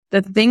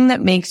The thing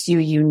that makes you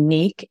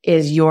unique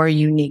is your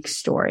unique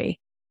story.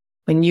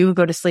 When you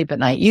go to sleep at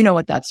night, you know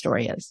what that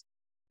story is.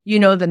 You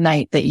know the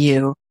night that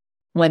you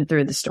went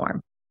through the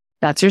storm.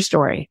 That's your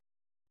story.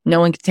 No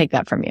one can take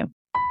that from you.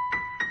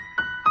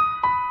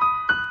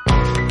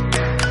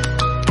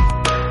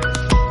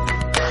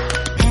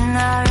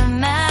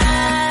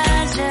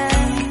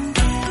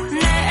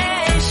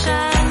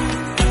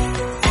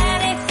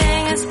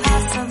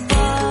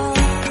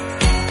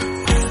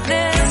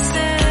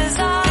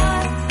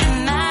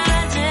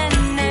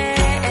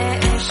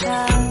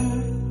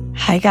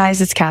 Hi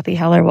guys, it's Kathy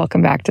Heller.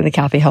 Welcome back to the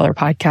Kathy Heller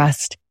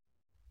podcast.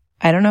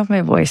 I don't know if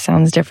my voice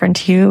sounds different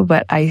to you,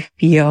 but I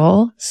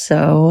feel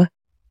so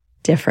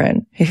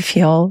different. I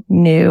feel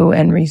new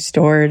and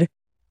restored.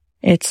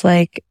 It's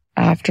like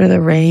after the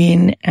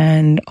rain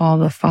and all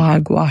the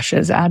fog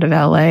washes out of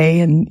LA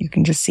and you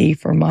can just see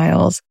for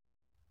miles.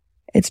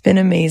 It's been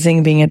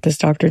amazing being at this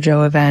Dr.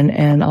 Joe event,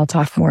 and I'll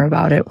talk more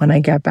about it when I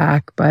get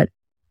back, but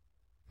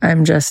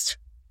I'm just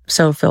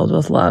so filled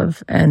with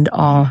love and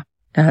awe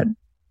at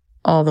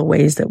all the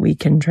ways that we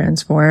can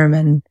transform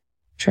and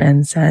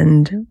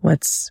transcend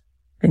what's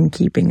been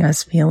keeping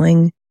us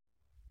feeling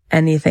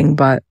anything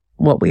but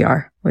what we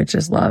are, which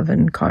is love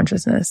and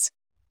consciousness.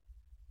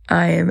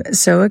 I am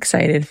so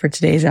excited for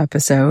today's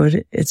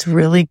episode. It's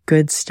really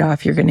good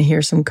stuff. You're going to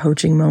hear some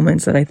coaching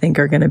moments that I think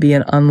are going to be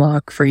an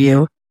unlock for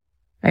you.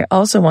 I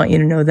also want you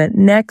to know that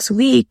next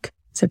week,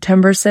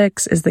 September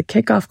 6th, is the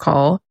kickoff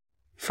call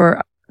for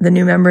the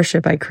new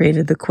membership I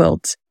created, the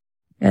Quilt.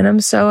 And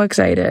I'm so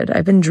excited.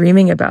 I've been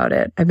dreaming about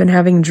it. I've been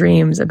having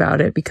dreams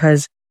about it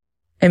because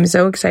I'm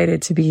so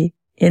excited to be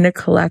in a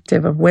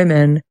collective of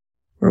women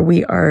where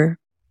we are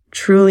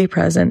truly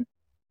present,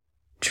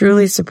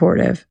 truly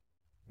supportive,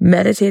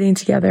 meditating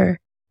together,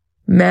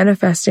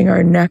 manifesting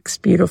our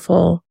next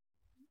beautiful,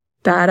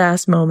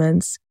 badass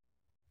moments,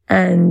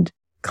 and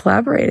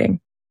collaborating.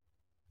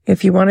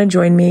 If you want to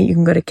join me, you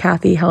can go to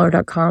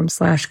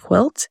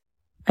kathyheller.com/quilt.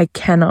 I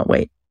cannot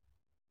wait.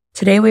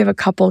 Today we have a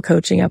couple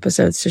coaching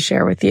episodes to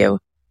share with you.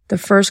 The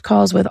first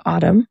call is with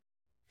Autumn.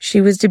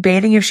 She was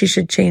debating if she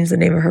should change the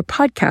name of her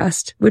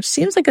podcast, which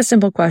seems like a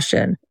simple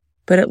question,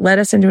 but it led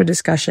us into a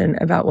discussion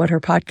about what her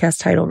podcast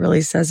title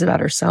really says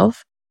about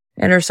herself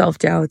and her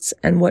self-doubts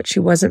and what she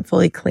wasn't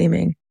fully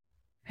claiming.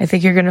 I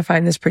think you're going to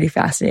find this pretty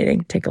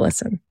fascinating. Take a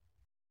listen.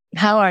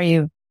 How are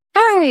you?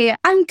 Hi,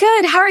 I'm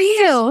good. How are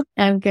you?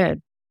 I'm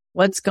good.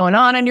 What's going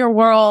on in your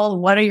world?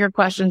 What are your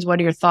questions?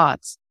 What are your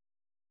thoughts?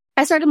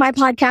 I started my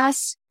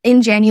podcast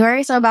in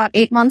January, so about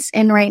 8 months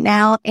in right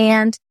now,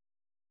 and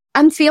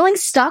I'm feeling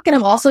stuck and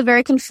I'm also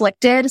very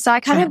conflicted. So I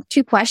kind of have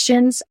two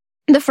questions.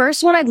 The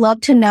first one, I'd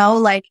love to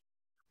know,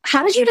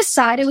 how did you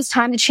decide it was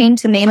time to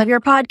change the name of your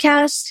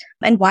podcast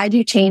and why did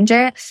you change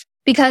it?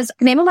 Because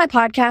the name of my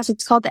podcast,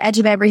 it's called The Edge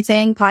of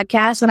Everything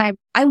Podcast. And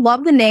I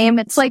love the name.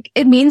 It's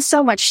it means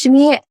so much to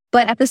me.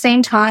 But at the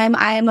same time,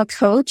 I am a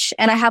coach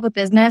and I have a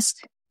business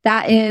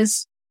that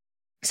is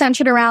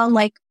centered around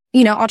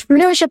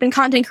entrepreneurship and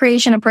content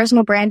creation and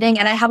personal branding.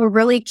 And I have a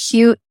really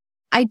cute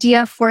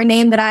idea for a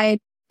name that I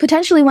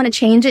potentially want to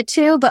change it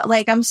to, but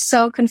I'm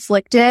so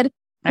conflicted.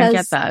 I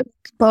get that.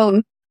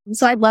 Boom.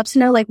 So I'd love to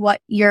know what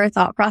your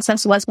thought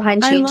process was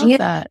behind changing it.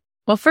 I love that.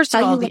 Well, first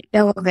of all, The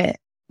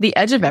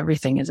Edge of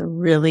Everything is a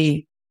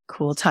really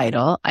cool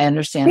title. I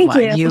understand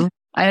why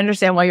I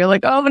understand why you're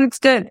oh, but it's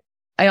good.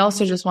 I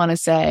also just want to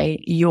say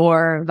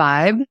your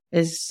vibe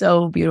is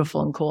so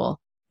beautiful and cool.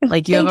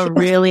 You have a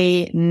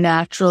really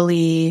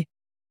naturally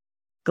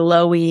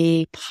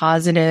glowy,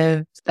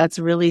 positive, that's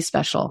really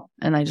special.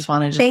 And I just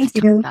want to Thank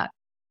you. That.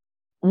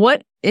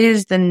 What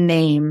is the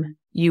name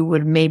you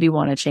would maybe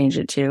want to change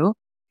it to?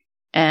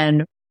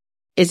 And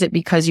is it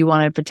because you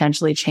want to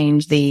potentially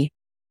change the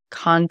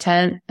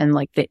content and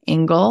the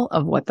angle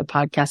of what the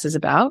podcast is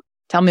about?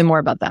 Tell me more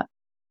about that.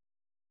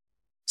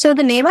 So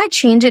the name I'd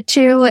change it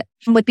to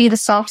would be the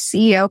Soft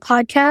CEO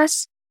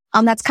Podcast.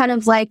 That's kind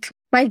of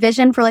my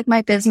vision for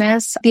my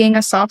business, being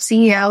a soft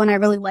CEO. And I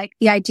really like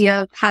the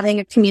idea of having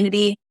a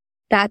community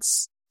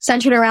that's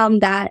centered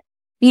around that,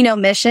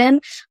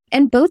 mission.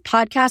 And both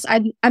podcasts,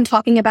 I'm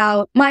talking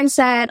about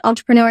mindset,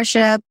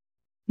 entrepreneurship,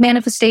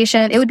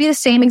 manifestation. It would be the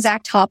same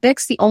exact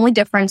topics. The only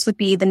difference would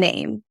be the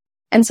name.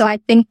 And so I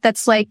think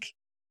that's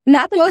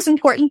not the most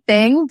important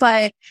thing,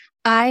 but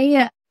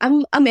I'm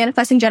a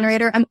manifesting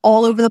generator. I'm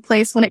all over the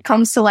place when it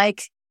comes to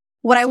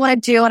what I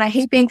want to do. And I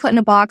hate being put in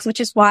a box, which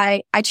is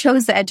why I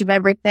chose The Edge of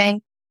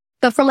Everything.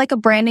 But from a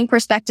branding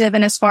perspective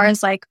and as far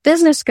as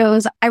business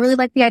goes, I really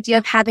like the idea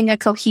of having a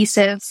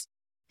cohesive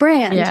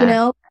brand,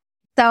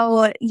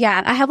 So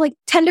yeah, I have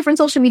 10 different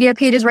social media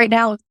pages right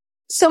now,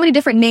 so many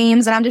different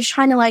names, and I'm just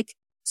trying to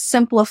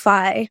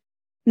simplify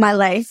my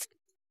life.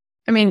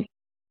 I mean,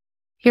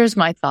 here's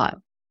my thought.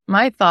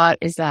 My thought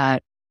is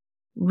that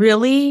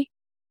really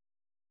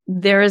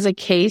there is a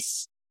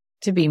case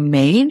to be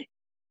made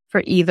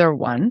for either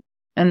one.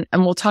 And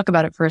we'll talk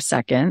about it for a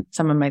second,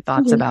 some of my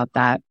thoughts about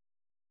that.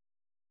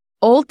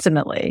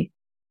 Ultimately,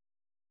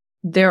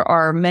 there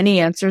are many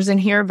answers in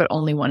here, but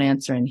only one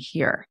answer in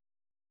here.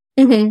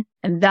 Mm-hmm.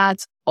 And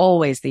that's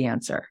always the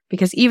answer.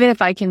 Because even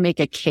if I can make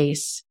a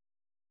case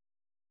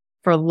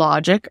for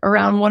logic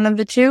around one of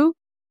the two,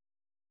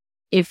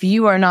 if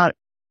you are not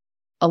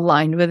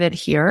aligned with it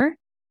here,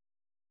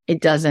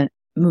 it doesn't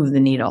move the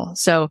needle.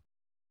 So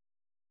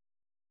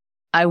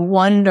I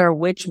wonder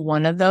which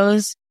one of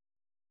those,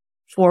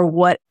 for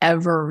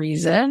whatever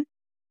reason,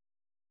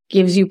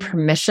 gives you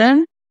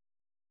permission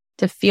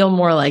to feel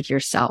more like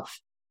yourself.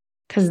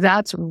 Because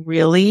that's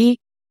really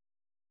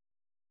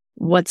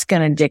what's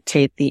going to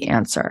dictate the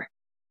answer.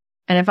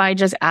 And if I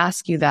just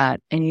ask you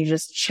that and you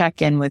just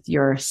check in with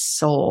your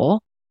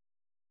soul,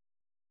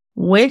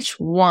 which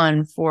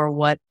one, for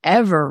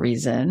whatever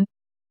reason,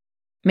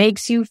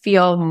 makes you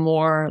feel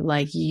more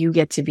like you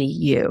get to be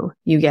you?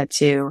 You get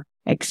to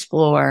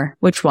explore.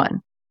 Which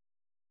one?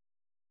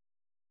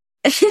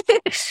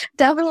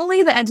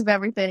 Definitely the end of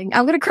everything.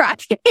 I'm going to cry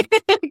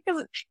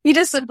because you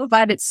just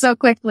simplified it so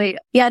quickly.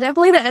 Yeah,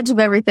 definitely the edge of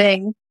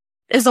everything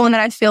is the one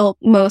that I feel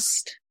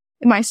most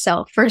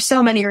myself for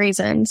so many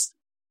reasons.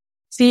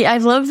 See, I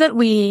love that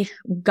we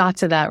got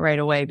to that right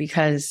away,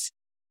 because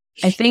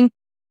I think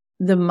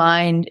the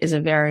mind is a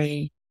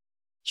very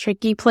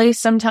tricky place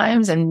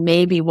sometimes. And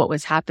maybe what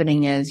was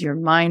happening is your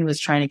mind was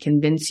trying to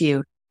convince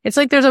you. It's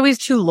like there's always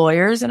two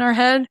lawyers in our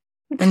head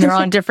and they're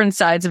on different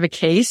sides of a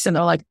case and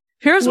they're like,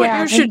 here's what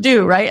you should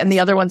do, right? And the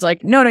other one's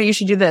like, no, you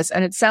should do this.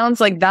 And it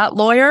sounds like that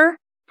lawyer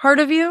part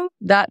of you,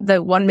 that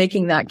the one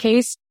making that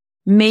case,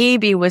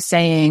 maybe was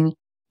saying,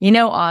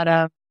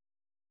 Autumn,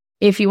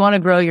 if you want to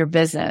grow your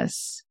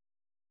business,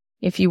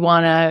 if you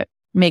want to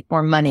make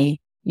more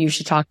money, you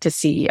should talk to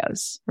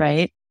CEOs,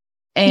 right?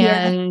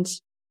 And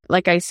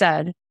like I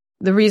said,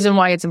 the reason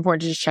why it's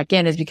important to just check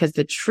in is because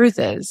the truth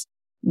is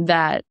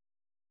that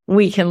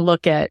we can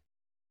look at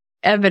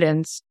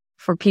evidence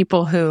for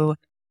people who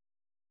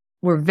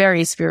were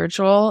very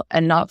spiritual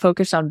and not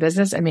focused on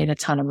business and made a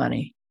ton of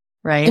money,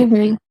 right?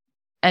 Mm-hmm.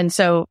 And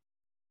so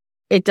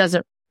it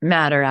doesn't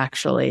matter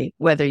actually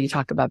whether you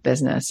talk about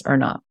business or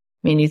not.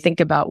 I mean, you think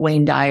about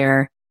Wayne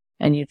Dyer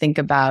and you think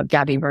about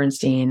Gabby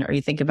Bernstein, or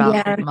you think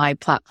about my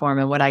platform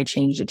and what I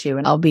changed it to.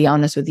 And I'll be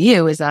honest with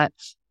you is that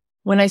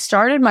when I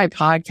started my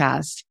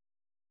podcast,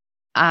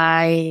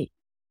 I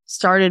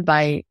started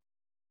by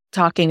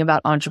talking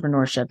about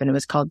entrepreneurship, and it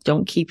was called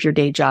Don't Keep Your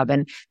Day Job.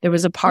 And there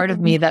was a part of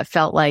me that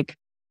felt like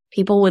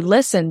people would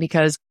listen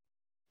because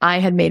I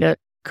had made a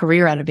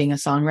career out of being a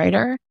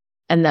songwriter,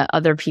 and that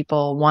other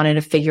people wanted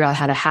to figure out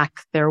how to hack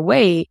their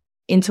way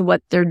into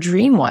what their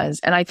dream was.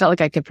 And I felt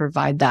like I could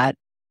provide that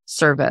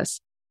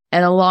service.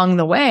 And along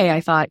the way,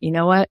 I thought, you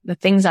know what? The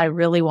things I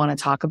really want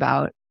to talk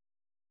about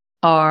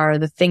are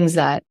the things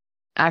that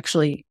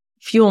actually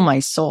fuel my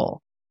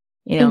soul,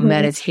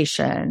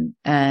 meditation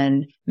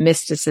and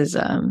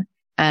mysticism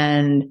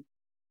and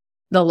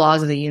the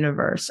laws of the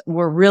universe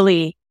were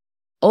really,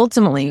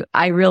 ultimately,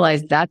 I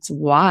realized that's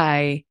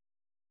why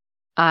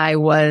I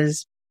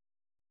was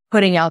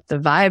putting out the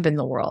vibe in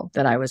the world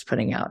that I was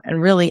putting out,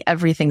 and really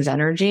everything's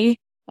energy.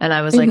 And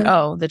I was like,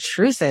 oh, the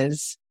truth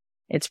is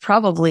it's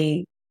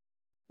probably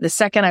the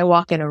second I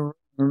walk in a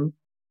room,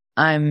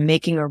 I'm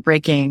making or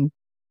breaking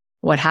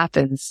what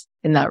happens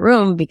in that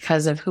room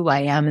because of who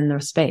I am in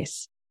the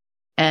space.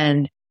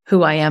 And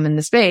who I am in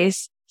the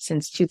space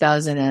since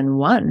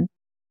 2001,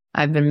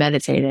 I've been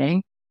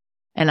meditating,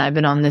 and I've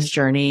been on this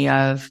journey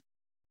of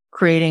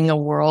creating a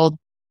world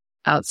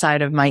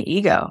outside of my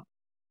ego.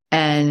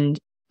 And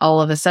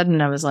all of a sudden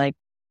I was like,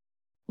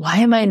 why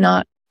am I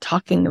not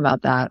talking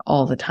about that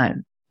all the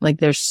time? Like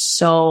there's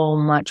so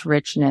much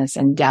richness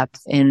and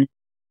depth in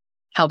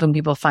helping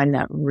people find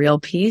that real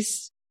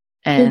peace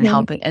and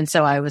helping. And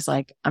so I was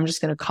like, I'm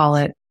just going to call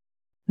it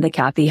the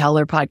Cathy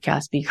Heller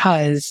podcast,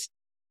 because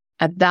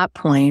at that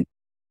point,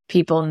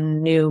 people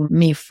knew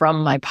me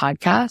from my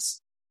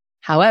podcast.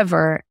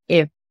 However,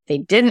 if they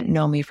didn't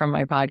know me from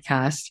my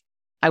podcast,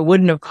 I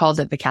wouldn't have called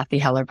it the Cathy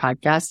Heller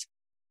podcast.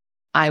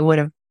 I would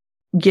have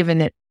given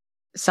it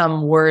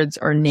some words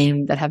or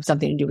name that have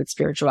something to do with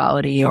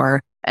spirituality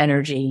or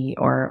energy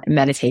or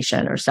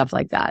meditation or stuff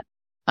like that.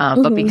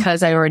 But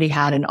because I already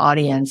had an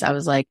audience, I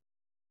was like,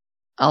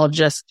 I'll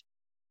just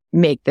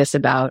make this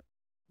about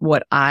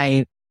what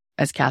I,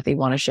 as Cathy,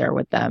 want to share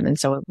with them. And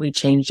so we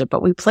changed it,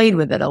 but we played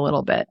with it a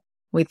little bit.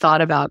 We thought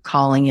about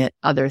calling it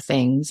other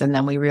things. And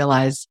then we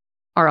realized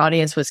our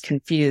audience was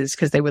confused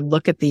because they would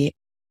look at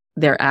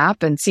their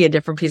app and see a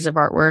different piece of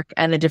artwork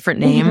and a different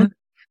name.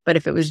 But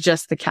if it was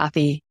just the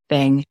Cathy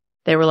thing,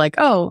 they were like,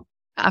 oh,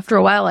 after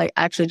a while, I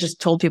actually just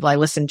told people I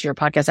listened to your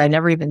podcast. I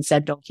never even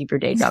said, don't keep your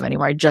day job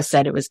anymore. I just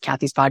said it was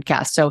Cathy's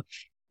podcast. So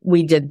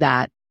we did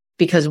that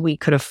because we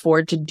could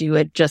afford to do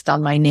it just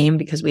on my name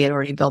because we had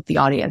already built the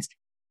audience.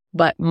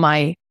 But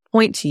my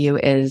point to you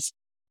is,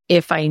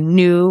 if I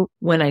knew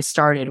when I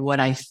started what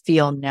I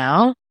feel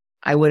now,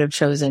 I would have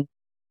chosen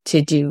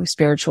to do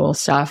spiritual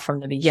stuff from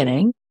the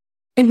beginning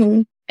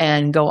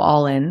and go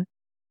all in.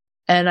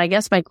 And I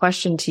guess my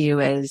question to you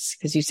is,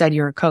 because you said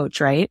you're a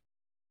coach, right?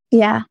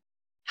 Yeah.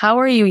 How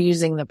are you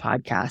using the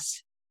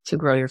podcast to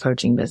grow your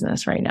coaching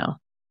business right now?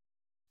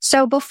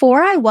 So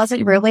before I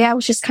wasn't really, I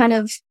was just kind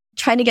of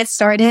trying to get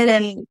started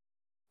and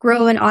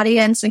grow an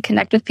audience and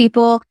connect with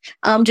people.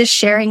 Just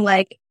sharing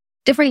like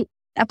different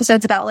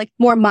episodes about like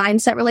more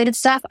mindset related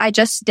stuff. I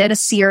just did a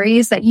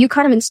series that you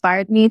kind of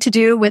inspired me to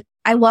do with,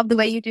 I love the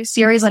way you do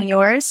series on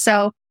yours.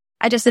 So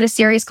I just did a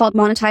series called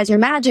Monetize Your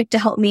Magic to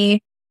help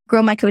me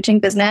grow my coaching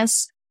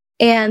business.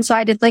 And so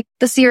I did like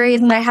the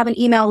series, and I have an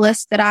email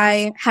list that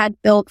I had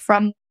built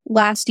from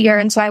last year.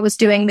 And so I was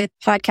doing the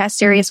podcast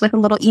series with a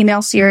little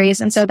email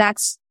series. And so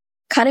that's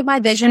kind of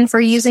my vision for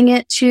using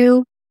it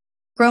to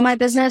grow my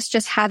business,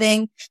 just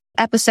having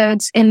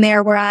episodes in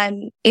there where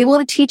I'm able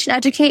to teach and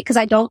educate, because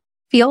I don't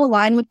feel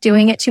aligned with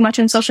doing it too much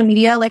on social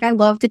media. Like I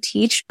love to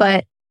teach,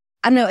 but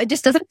I don't know, it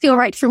just doesn't feel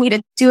right for me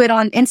to do it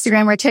on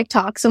Instagram or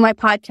TikTok. So my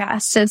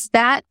podcast is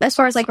that as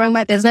far as like growing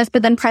my business,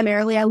 but then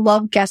primarily I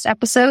love guest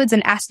episodes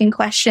and asking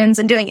questions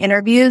and doing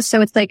interviews.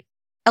 So it's like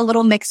a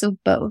little mix of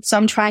both. So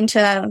I'm trying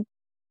to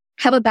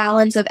have a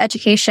balance of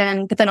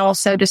education, but then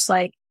also just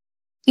like,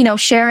 you know,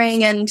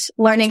 sharing and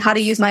learning how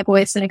to use my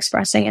voice and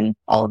expressing and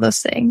all of those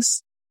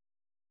things.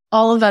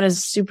 All of that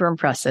is super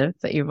impressive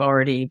that you've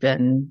already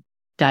been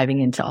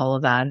diving into all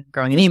of that,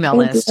 growing an email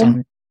list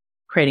and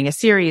creating a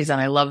series. And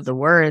I love the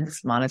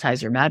words,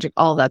 monetize your magic.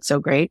 All that's so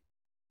great.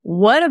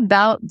 What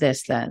about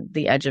this then?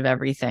 The edge of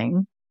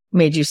everything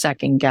made you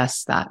second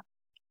guess that?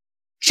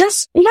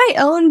 Just my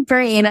own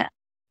brain.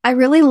 I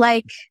really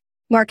like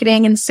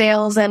marketing and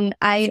sales, and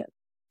I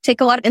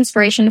take a lot of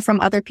inspiration from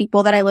other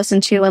people that I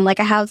listen to. And like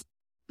I have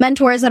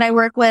mentors that I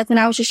work with, and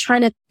I was just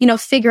trying to, you know,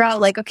 figure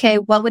out like, okay,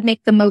 what would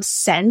make the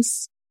most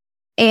sense?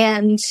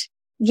 And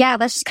yeah,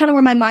 that's just kind of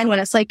where my mind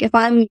went. It's like, if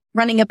I'm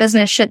running a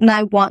business, shouldn't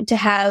I want to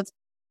have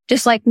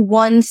just like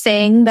one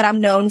thing that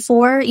I'm known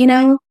for, you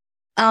know?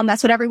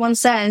 That's what everyone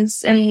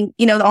says. And,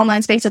 you know, the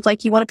online space, it's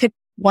like, you want to pick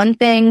one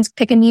thing,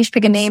 pick a niche,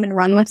 pick a name and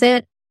run with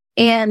it.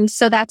 And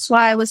so that's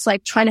why I was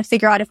like trying to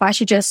figure out if I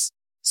should just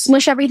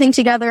smush everything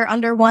together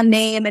under one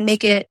name and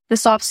make it the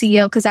Soft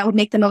CEO, because that would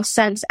make the most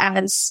sense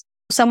as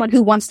someone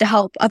who wants to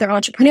help other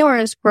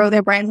entrepreneurs grow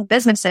their brands and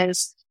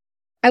businesses.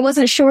 I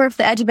wasn't sure if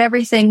the edge of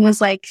everything was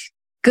like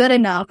good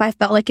enough. I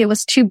felt like it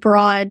was too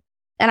broad.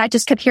 And I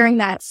just kept hearing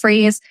that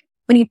phrase.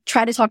 When you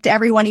try to talk to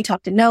everyone, you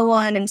talk to no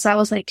one. And so I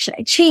was like, should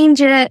I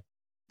change it?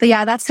 But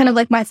yeah, that's kind of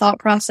like my thought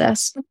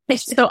process.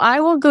 So I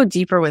will go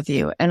deeper with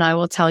you, and I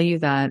will tell you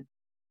that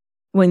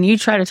when you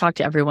try to talk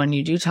to everyone,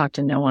 you do talk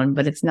to no one,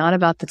 but it's not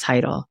about the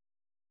title.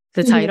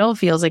 The title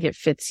feels like it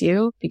fits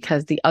you,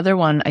 because the other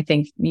one, I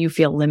think you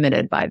feel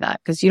limited by that,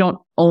 because you don't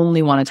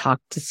only want to talk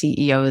to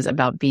CEOs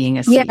about being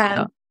a CEO.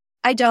 Yeah,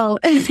 I don't.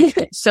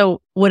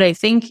 So what I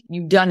think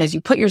you've done is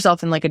you put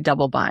yourself in like a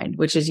double bind,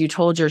 which is you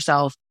told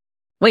yourself,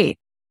 wait,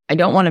 I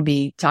don't want to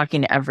be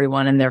talking to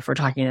everyone and therefore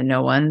talking to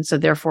no one. So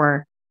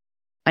therefore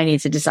I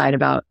need to decide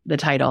about the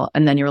title.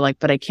 And then you're like,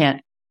 but I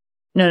can't.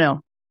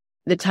 No,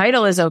 the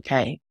title is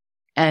okay.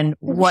 And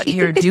what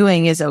you're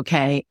doing is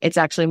okay. It's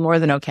actually more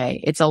than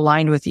okay. It's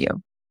aligned with you.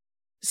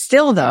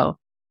 Still though,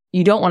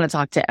 you don't want to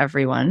talk to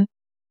everyone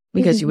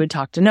because you would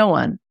talk to no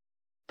one,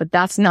 but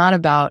that's not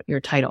about your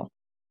title.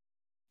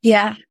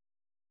 Yeah.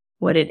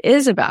 What it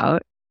is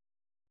about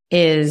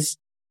is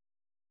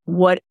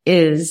what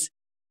is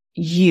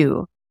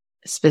you,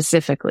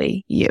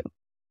 specifically you.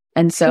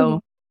 And so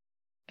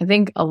I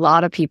think a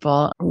lot of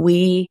people,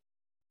 we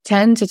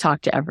tend to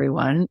talk to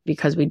everyone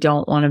because we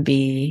don't want to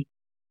be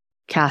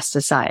cast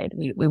aside.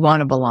 We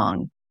want to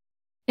belong.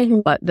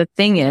 But the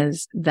thing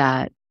is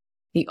that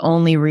the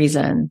only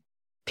reason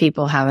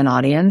people have an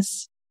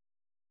audience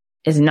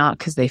is not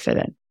because they fit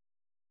in.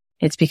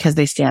 It's because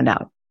they stand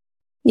out.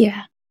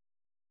 Yeah.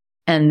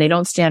 And they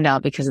don't stand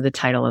out because of the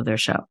title of their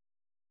show.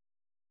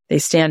 They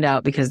stand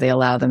out because they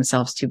allow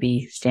themselves to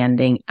be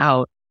standing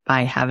out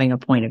by having a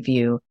point of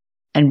view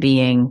and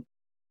being,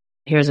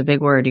 here's a big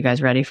word. You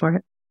guys ready for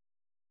it?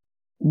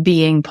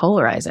 Being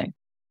polarizing.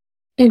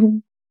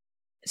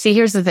 See,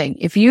 here's the thing.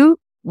 If you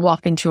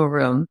walk into a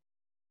room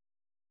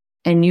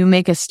and you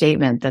make a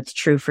statement that's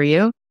true for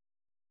you,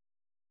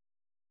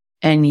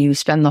 and you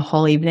spend the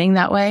whole evening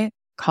that way,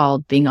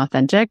 called being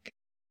authentic,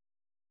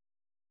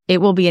 it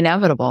will be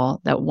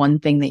inevitable that one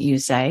thing that you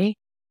say,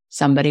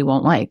 somebody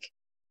won't like.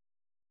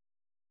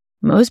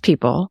 Most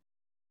people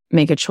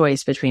make a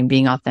choice between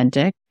being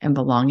authentic and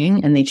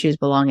belonging, and they choose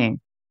belonging.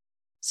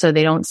 So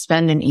they don't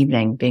spend an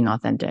evening being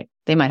authentic.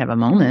 They might have a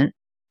moment,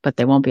 but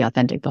they won't be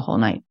authentic the whole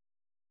night.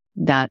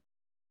 That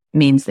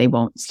means they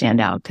won't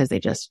stand out because they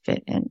just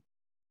fit in.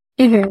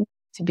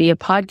 To be a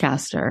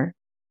podcaster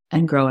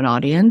and grow an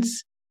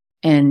audience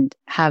and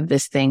have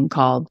this thing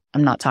called,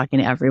 I'm not talking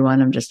to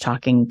everyone, I'm just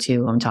talking to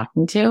who I'm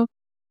talking to,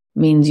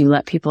 means you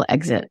let people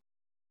exit.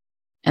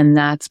 And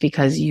that's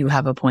because you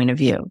have a point of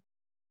view.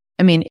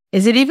 I mean,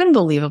 is it even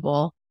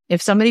believable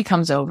if somebody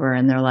comes over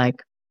and they're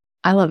like,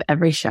 I love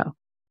every show.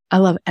 I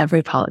love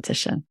every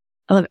politician.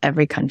 I love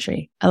every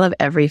country. I love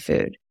every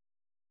food.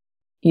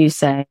 You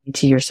say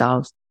to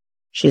yourself,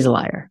 she's a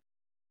liar.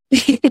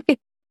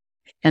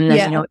 And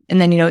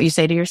then, you know what you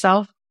say to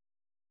yourself?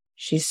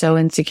 She's so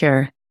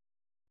insecure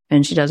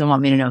and she doesn't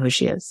want me to know who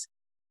she is.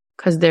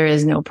 Because there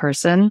is no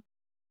person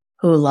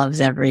who loves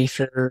every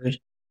food,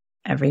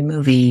 every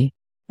movie,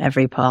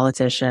 every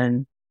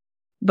politician.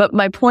 But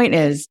my point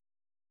is,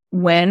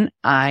 when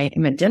I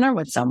am at dinner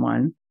with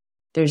someone,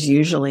 there's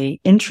usually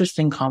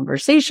interesting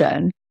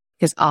conversation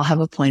because I'll have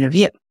a point of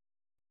view.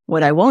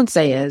 What I won't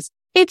say is,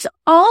 it's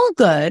all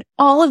good,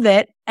 all of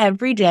it,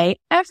 every day,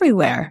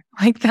 everywhere.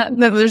 Like that.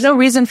 There's no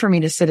reason for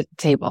me to sit at the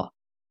table,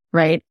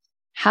 right?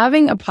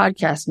 Having a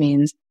podcast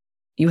means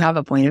you have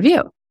a point of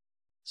view.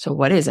 So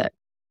what is it?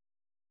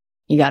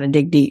 You got to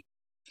dig deep.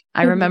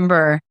 I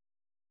remember,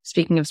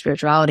 speaking of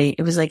spirituality,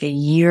 it was like a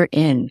year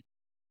in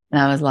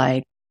and I was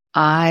like,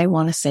 I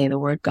want to say the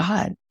word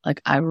God.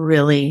 Like I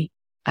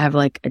have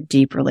like a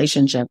deep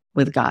relationship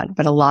with God,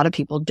 but a lot of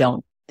people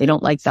don't. They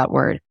don't like that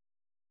word.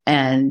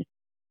 And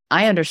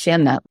I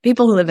understand that.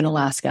 People who live in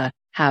Alaska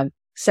have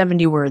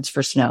 70 words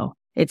for snow.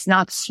 It's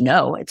not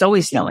snow. It's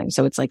always snowing.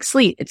 So it's like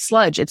sleet, it's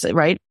sludge, it's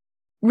right.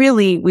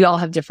 Really, we all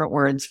have different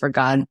words for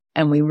God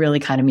and we really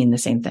kind of mean the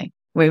same thing.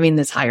 We mean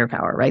this higher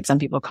power, right? Some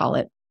people call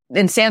it.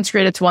 In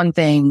Sanskrit, it's one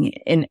thing.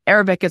 In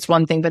Arabic, it's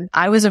one thing, but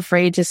I was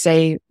afraid to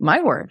say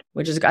my word,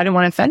 which is I didn't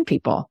want to offend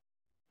people.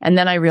 And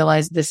then I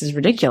realized this is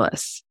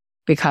ridiculous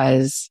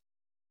because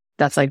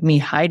that's like me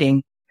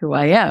hiding who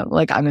I am.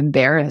 Like I'm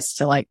embarrassed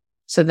to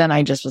so then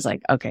I just was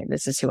like, okay,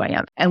 this is who I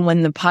am. And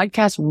when the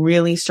podcast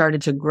really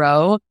started to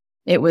grow,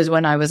 it was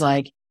when I was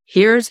like,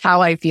 here's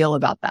how I feel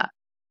about that.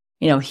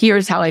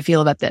 Here's how I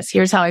feel about this.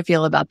 Here's how I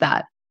feel about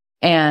that.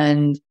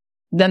 And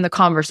then the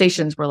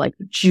conversations were like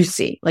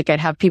juicy. Like I'd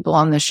have people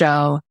on the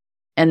show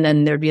and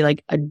then there'd be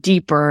like a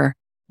deeper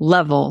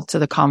level to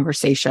the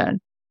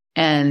conversation.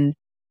 And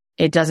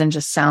it doesn't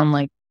just sound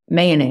like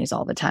mayonnaise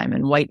all the time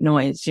and white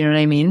noise. You know what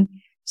I mean?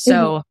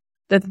 So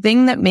the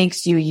thing that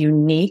makes you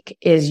unique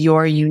is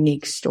your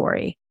unique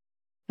story.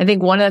 I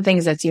think one of the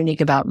things that's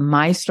unique about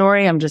my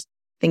story, I'm just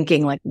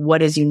thinking like,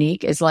 what is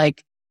unique is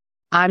like,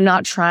 I'm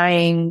not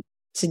trying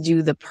to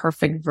do the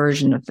perfect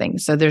version of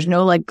things. So there's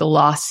no like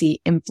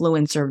glossy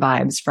influencer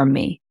vibes from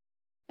me.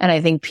 And I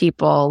think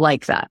people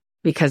like that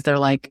because they're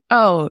like,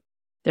 oh,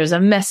 there's a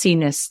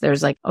messiness.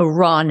 There's like a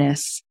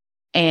rawness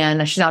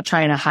and she's not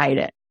trying to hide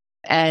it.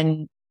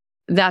 And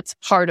that's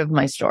part of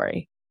my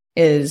story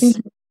is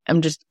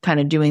I'm just kind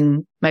of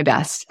doing my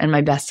best and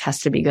my best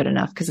has to be good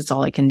enough because it's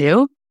all I can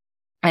do.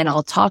 And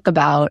I'll talk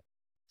about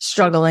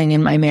struggling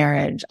in my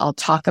marriage. I'll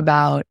talk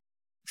about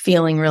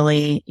feeling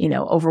really,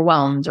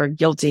 overwhelmed or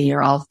guilty,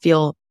 or I'll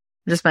feel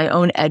just my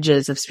own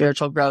edges of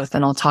spiritual growth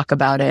and I'll talk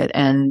about it.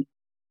 And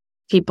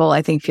people,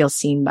 I think, feel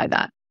seen by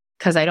that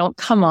because I don't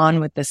come on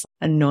with this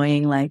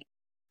annoying, like,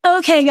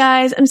 okay,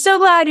 guys, I'm so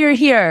glad you're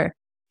here.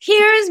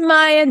 Here's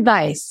my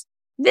advice.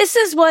 This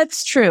is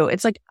what's true.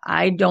 It's like,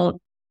 I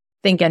don't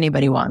think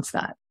anybody wants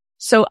that.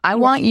 So I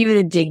want you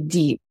to dig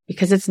deep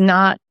because it's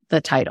not the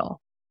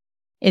title.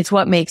 It's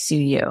what makes you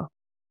you.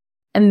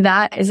 And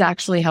that is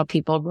actually how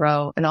people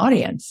grow an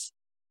audience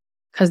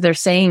because they're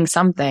saying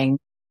something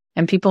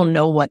and people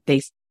know what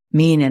they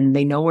mean and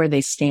they know where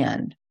they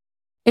stand.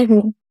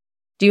 Do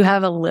you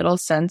have a little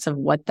sense of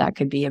what that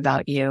could be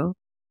about you?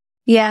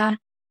 Yeah.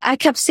 I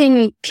kept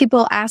seeing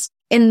people ask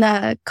in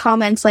the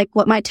comments, like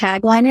what my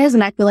tagline is.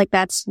 And I feel like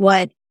that's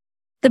what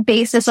the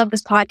basis of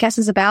this podcast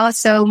is about.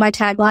 So my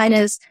tagline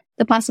is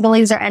the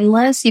possibilities are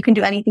endless. You can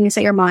do anything you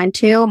set your mind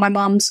to. My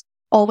mom's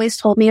always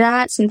told me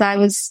that since I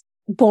was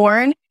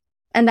born.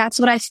 And that's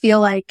what I feel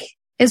like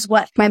is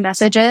what my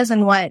message is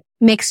and what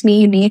makes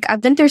me unique.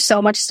 I've been through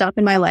so much stuff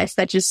in my life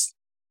that just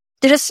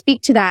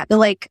speak to that. But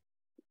like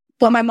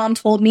what my mom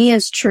told me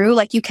is true.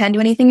 Like you can do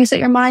anything you set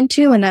your mind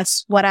to. And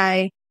that's what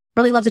I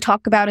really love to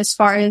talk about as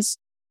far as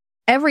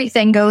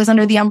everything goes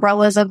under the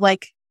umbrellas of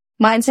like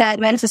mindset,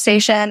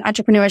 manifestation,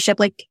 entrepreneurship.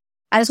 Like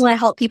I just want to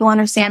help people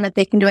understand that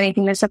they can do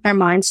anything they set their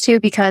minds to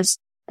because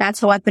that's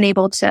how I've been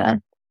able to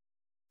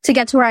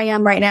get to where I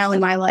am right now in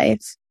my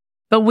life.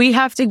 But we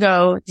have to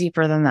go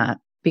deeper than that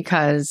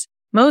because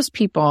most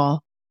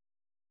people,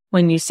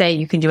 when you say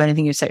you can do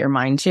anything you set your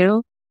mind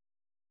to,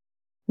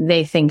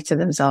 they think to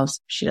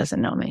themselves, she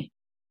doesn't know me.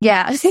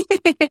 Yeah.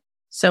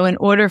 So in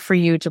order for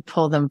you to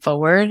pull them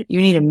forward,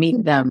 you need to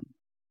meet them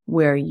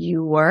where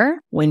you were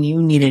when you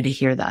needed to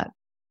hear that.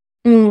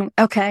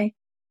 Okay.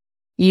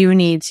 You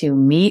need to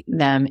meet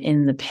them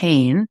in the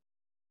pain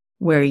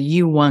where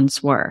you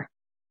once were.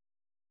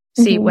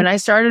 See, when I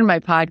started my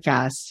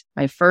podcast,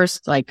 my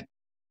first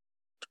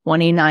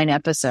 29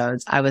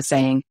 episodes, I was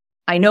saying,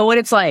 I know what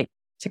it's like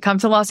to come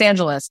to Los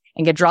Angeles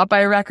and get dropped by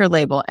a record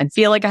label and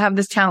feel like I have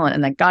this talent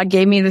and that God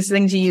gave me this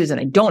thing to use and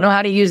I don't know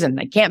how to use it and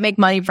I can't make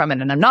money from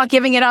it and I'm not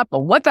giving it up. But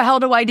what the hell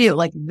do I do?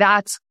 Like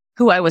that's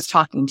who I was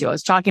talking to. I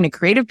was talking to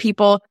creative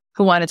people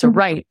who wanted to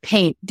write,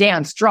 paint,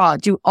 dance, draw,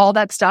 do all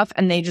that stuff.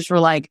 And they just were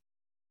like,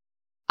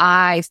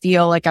 I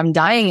feel like I'm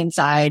dying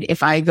inside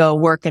if I go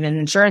work at an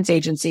insurance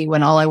agency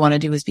when all I want to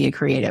do is be a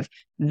creative.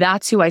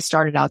 That's who I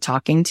started out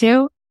talking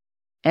to.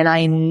 And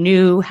I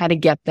knew how to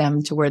get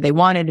them to where they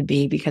wanted to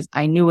be because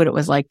I knew what it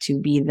was like to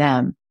be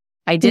them.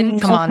 I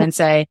didn't come on and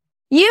say,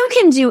 you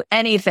can do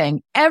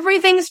anything.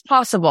 Everything's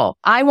possible.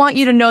 I want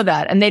you to know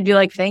that. And they'd be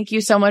like, thank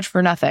you so much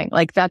for nothing.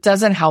 Like that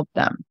doesn't help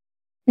them.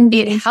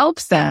 It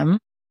helps them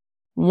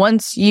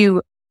once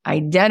you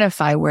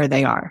identify where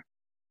they are.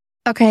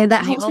 Okay,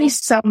 that helps me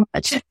so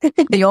much.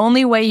 The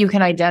only way you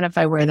can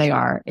identify where they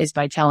are is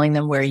by telling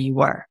them where you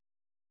were.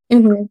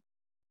 Mm-hmm.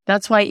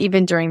 That's why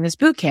even during this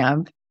boot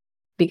camp,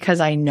 because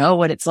I know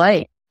what it's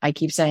like, I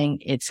keep saying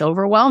it's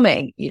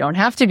overwhelming. You don't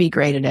have to be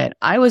great at it.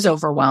 I was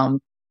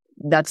overwhelmed.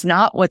 That's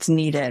not what's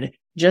needed.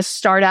 Just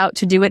start out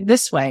to do it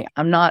this way.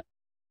 I'm not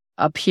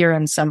up here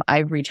in some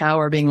ivory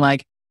tower being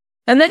like,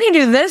 and then you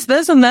do this,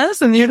 this, and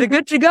this, and you're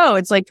good to go.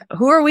 It's like,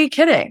 who are we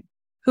kidding?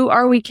 Who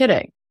are we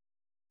kidding?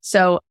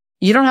 So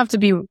you don't have to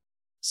be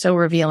so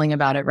revealing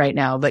about it right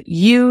now, but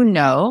you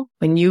know,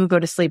 when you go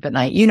to sleep at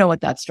night, you know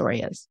what that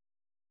story is.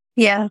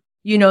 Yeah.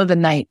 You know the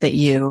night that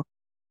you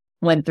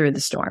went through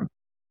the storm.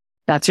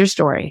 That's your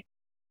story.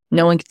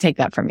 No one can take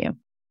that from you.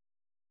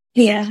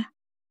 Yeah.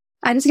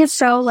 I just get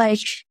so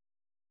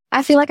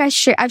I feel like I've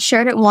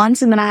shared it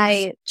once and then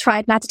I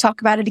tried not to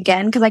talk about it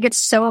again because I get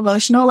so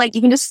emotional,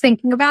 even just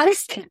thinking about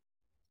it.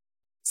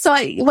 So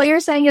what you're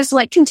saying is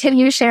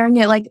continue sharing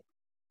it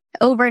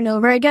over and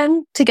over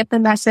again to get the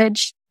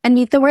message and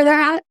meet them where they're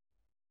at.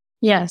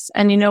 Yes.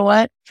 And you know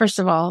what? First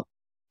of all,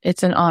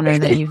 it's an honor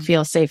that you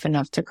feel safe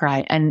enough to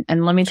cry. And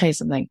let me tell you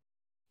something.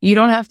 You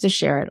don't have to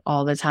share it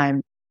all the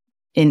time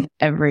in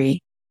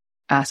every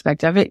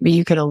aspect of it, but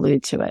you could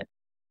allude to it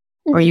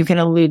or you can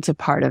allude to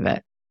part of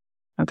it.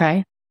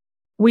 Okay.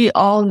 We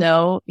all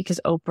know because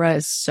Oprah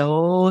is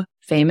so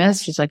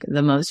famous. She's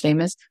the most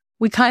famous.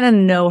 We kind of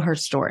know her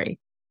story,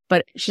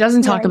 but she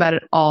doesn't talk about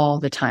it all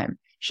the time.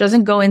 She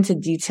doesn't go into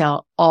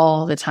detail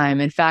all the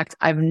time. In fact,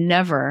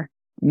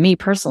 me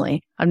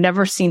personally, I've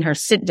never seen her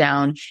sit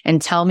down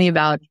and tell me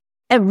about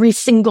every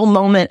single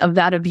moment of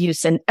that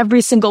abuse and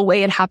every single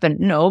way it happened.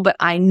 No, but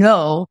I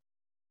know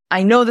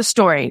the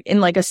story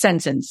in a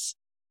sentence.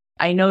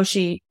 I know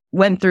she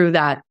went through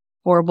that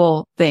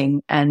horrible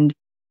thing and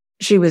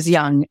she was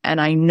young and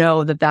I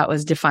know that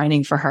was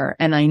defining for her.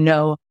 And I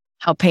know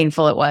how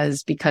painful it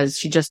was because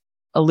she just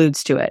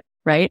alludes to it.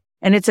 Right.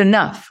 And it's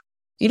enough.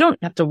 You don't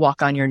have to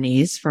walk on your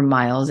knees for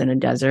miles in a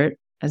desert,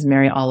 as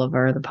Mary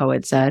Oliver, the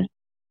poet, said.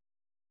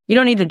 You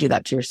don't need to do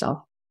that to yourself.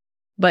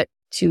 But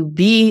to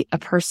be a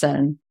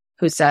person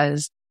who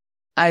says,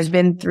 I've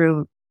been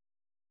through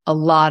a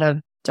lot of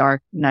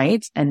dark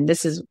nights and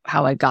this is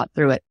how I got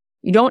through it.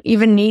 You don't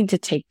even need to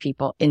take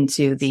people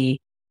into the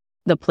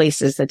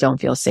places that don't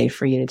feel safe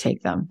for you to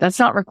take them. That's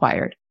not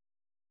required,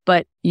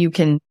 but you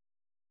can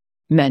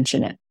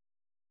mention it.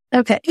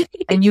 Okay.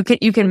 And you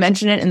can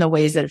mention it in the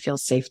ways that it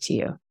feels safe to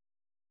you.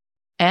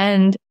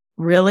 And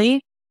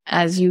really,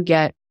 as you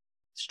get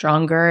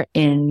stronger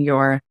in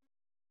your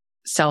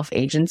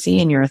self-agency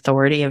and your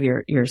authority of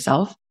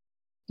yourself,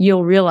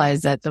 you'll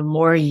realize that the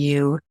more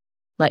you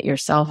let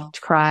yourself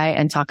cry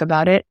and talk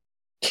about it,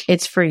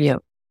 it's for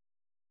you.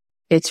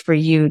 It's for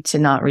you to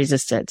not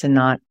resist it, to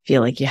not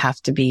feel like you have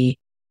to be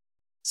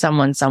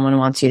someone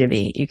wants you to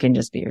be. You can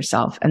just be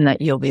yourself and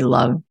that you'll be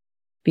loved.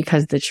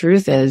 Because the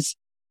truth is,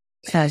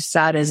 as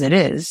sad as it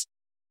is,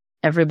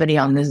 everybody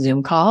on this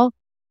Zoom call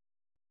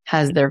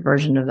has their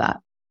version of that.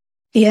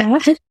 Yeah.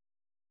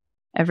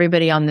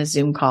 Everybody on this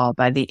Zoom call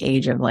by the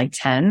age of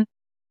 10,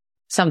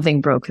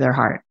 something broke their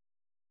heart.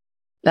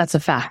 That's a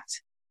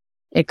fact.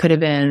 It could have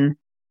been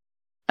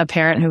a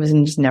parent who was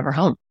just never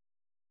home.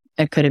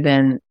 It could have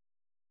been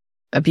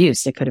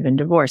abuse. It could have been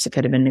divorce. It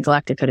could have been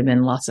neglect. It could have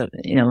been lots of,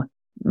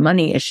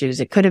 money issues.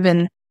 It could have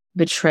been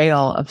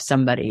betrayal of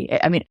somebody.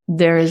 I mean,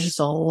 there is just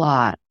a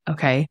lot.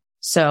 Okay.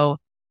 So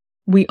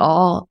we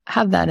all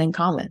have that in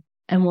common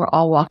and we're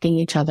all walking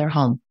each other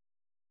home.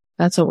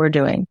 That's what we're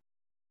doing.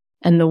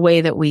 And the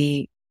way that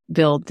we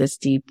build this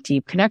deep,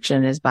 deep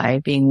connection is by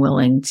being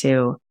willing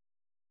to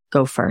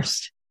go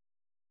first.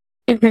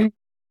 Mm-hmm.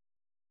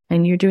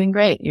 And you're doing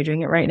great. You're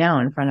doing it right now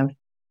in front of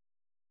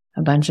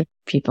a bunch of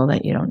people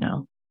that you don't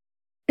know.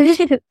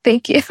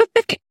 Thank you.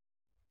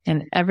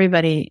 And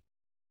everybody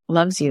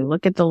loves you.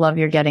 Look at the love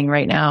you're getting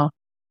right now.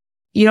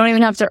 You don't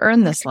even have to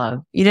earn this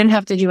love. You didn't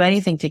have to do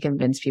anything to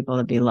convince people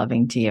to be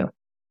loving to you.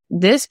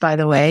 This, by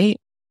the way,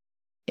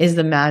 is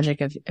the magic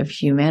of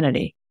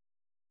humanity.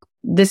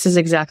 This is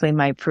exactly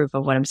my proof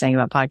of what I'm saying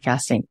about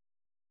podcasting.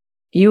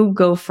 You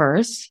go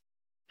first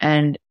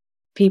and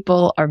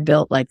people are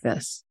built like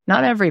this.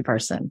 Not every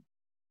person,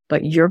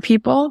 but your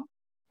people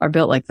are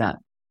built like that.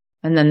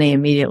 And then they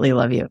immediately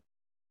love you.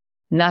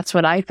 And that's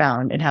what I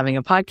found in having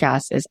a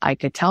podcast is I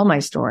could tell my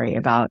story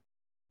about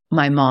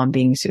my mom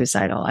being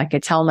suicidal. I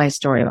could tell my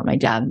story about my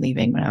dad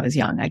leaving when I was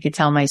young. I could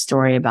tell my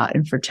story about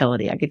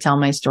infertility. I could tell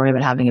my story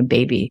about having a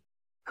baby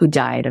who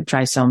died of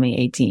trisomy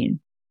 18.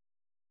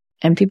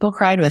 And people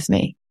cried with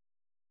me.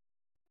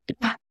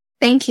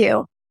 Thank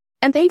you.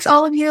 And thanks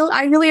all of you.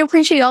 I really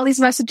appreciate all these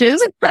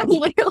messages. I'm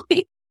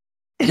literally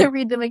going to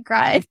read them and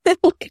cry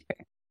later.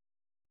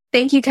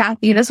 Thank you,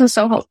 Kathy. This was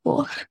so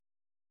helpful.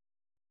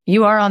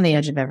 You are on the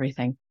edge of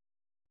everything.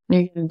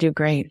 You're going to do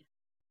great.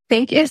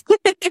 Thank you.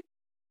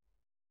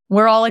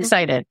 We're all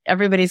excited.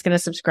 Everybody's going to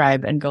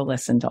subscribe and go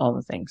listen to all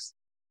the things.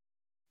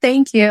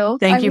 Thank you.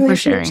 Thank you for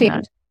sharing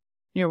that.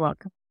 You're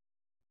welcome.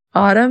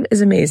 Autumn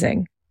is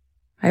amazing.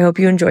 I hope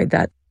you enjoyed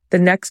that. The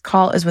next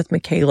call is with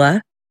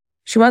Michaela.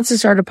 She wants to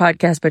start a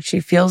podcast, but she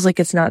feels like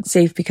it's not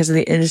safe because of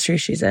the industry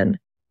she's in.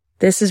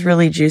 This is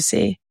really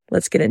juicy.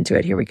 Let's get into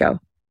it. Here we go.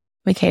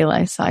 Michaela,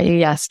 I saw you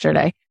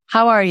yesterday.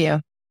 How are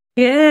you?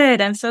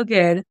 Good. I'm so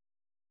good.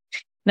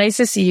 Nice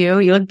to see you.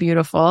 You look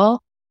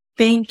beautiful.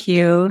 Thank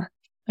you.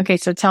 Okay,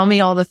 so tell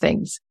me all the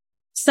things.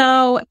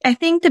 So I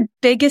think the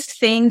biggest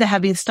thing that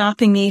have been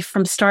stopping me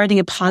from starting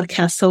a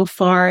podcast so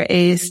far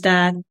is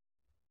that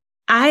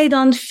I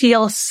don't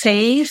feel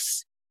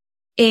safe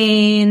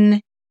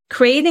in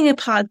creating a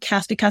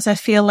podcast because I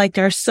feel like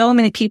there are so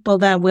many people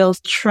that will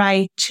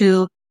try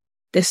to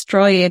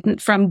destroy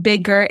it from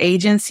bigger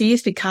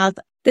agencies, because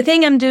the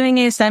thing I'm doing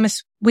is I'm a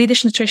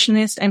Swedish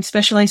nutritionist. I'm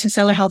specialized in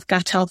cellular health,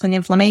 gut health, and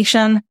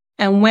inflammation.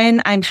 And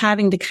when I'm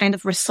having the kind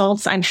of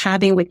results I'm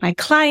having with my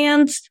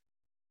clients,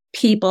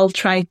 people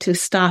try to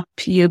stop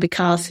you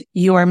because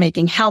you are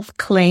making health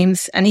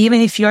claims. And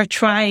even if you're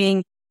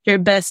trying your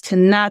best to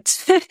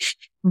not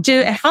do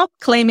a health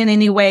claim in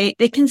any way,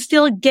 they can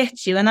still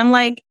get you. And I'm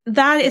like,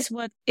 that is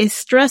what is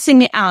stressing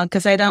me out,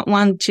 because I don't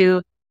want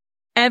to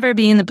ever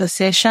be in a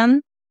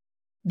position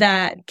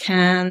that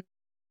can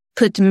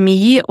put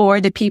me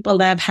or the people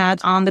that I've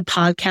had on the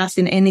podcast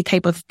in any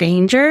type of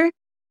danger.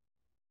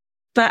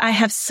 But I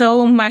have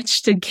so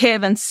much to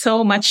give and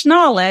so much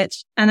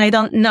knowledge, and I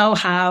don't know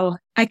how.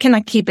 I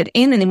cannot keep it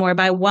in anymore,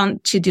 but I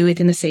want to do it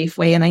in a safe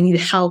way, and I need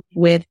help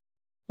with,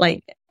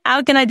 like,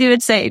 how can I do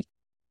it safe?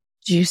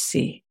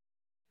 Juicy.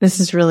 This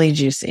is really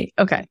juicy.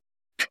 Okay.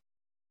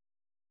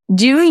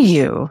 Do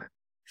you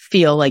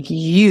feel like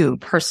you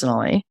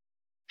personally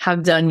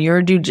have done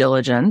your due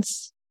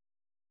diligence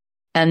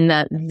and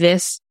that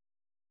this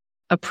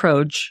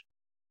approach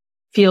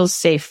feels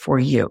safe for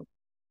you?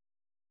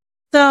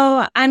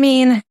 So, I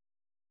mean,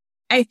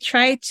 I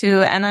try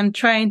to, and I'm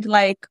trying to,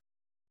 like,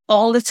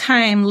 all the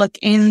time look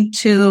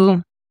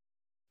into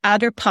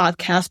other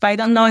podcasts, but I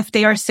don't know if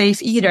they are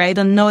safe either. I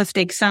don't know if the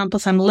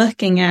examples I'm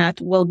looking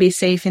at will be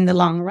safe in the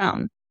long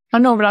run. I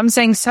know, but I'm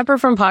saying separate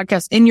from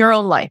podcasts, in your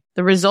own life,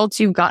 the results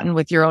you've gotten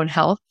with your own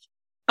health.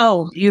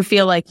 Oh, you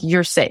feel like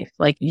you're safe.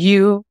 Like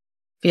you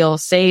feel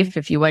safe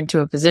if you went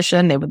to a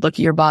physician, they would look at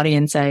your body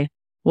and say,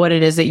 what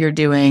it is that you're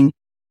doing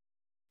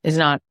is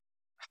not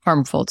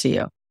harmful to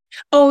you.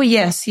 Oh,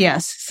 yes,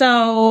 yes.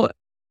 So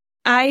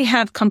I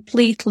have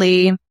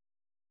completely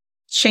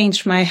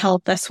changed my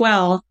health as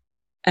well.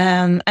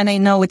 And I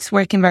know it's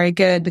working very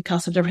good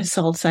because of the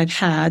results I've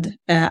had.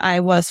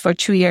 For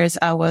 2 years,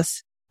 I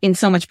was in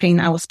so much pain.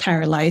 I was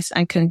paralyzed.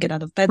 I couldn't get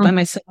out of bed by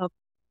myself.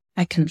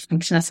 I couldn't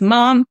function as a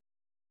mom.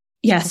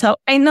 Yeah. So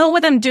I know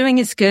what I'm doing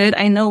is good.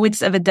 I know it's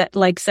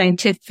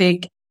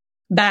scientific,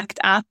 backed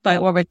up by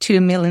over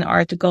 2 million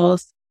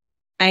articles.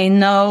 I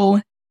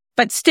know.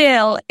 But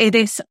still, it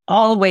is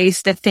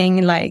always the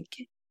thing,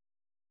 like,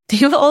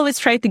 they will always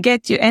try to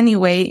get you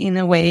anyway, in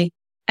a way.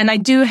 And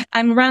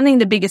I'm running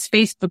the biggest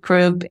Facebook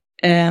group,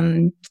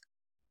 in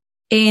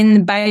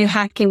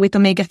biohacking with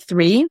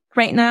omega-3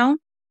 right now.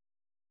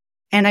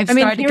 And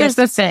here's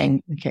the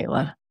thing,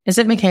 Michaela. Is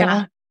it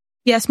Michaela?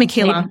 Yeah. Yes,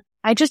 Michaela.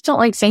 I just don't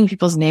like saying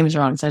people's names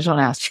wrong, so I just don't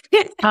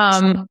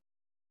ask.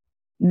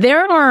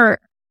 There are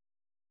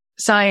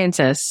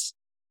scientists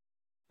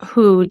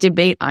who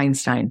debate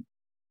Einstein.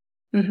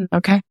 Mm-hmm.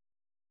 Okay.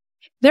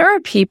 There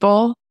are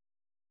people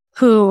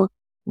who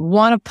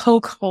want to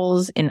poke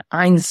holes in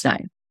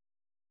Einstein.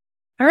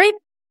 All right.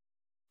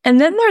 And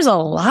then there's a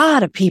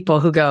lot of people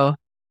who go,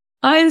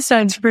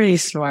 Einstein's pretty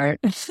smart.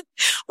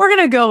 We're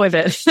going to go with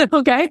it.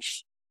 Okay.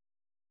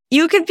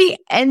 You could be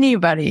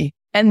anybody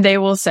and they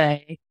will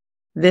say,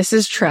 this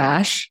is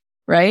trash,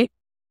 right?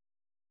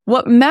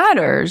 What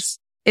matters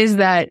is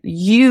that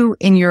you,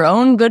 in your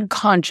own good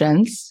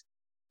conscience,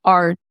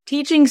 are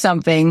teaching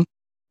something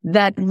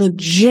that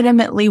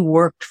legitimately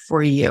worked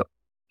for you,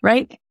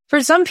 right?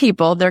 For some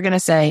people, they're going to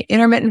say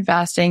intermittent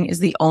fasting is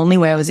the only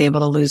way I was able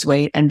to lose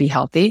weight and be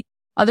healthy.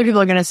 Other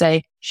people are going to say,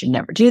 you should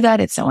never do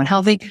that. It's so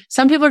unhealthy.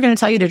 Some people are going to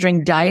tell you to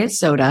drink diet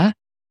soda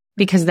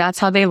because that's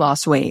how they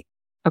lost weight.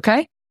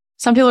 Okay.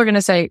 Some people are going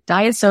to say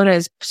diet soda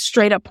is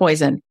straight up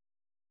poison.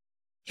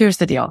 Here's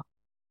the deal.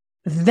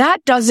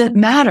 That doesn't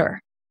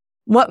matter.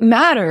 What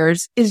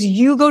matters is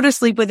you go to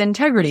sleep with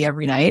integrity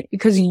every night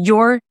because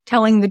you're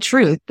telling the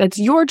truth. That's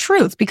your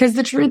truth, because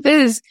the truth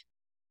is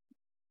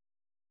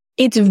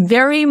it's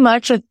very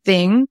much a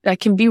thing that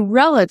can be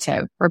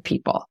relative for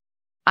people.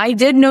 I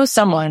did know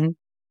someone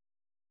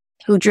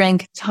who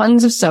drank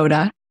tons of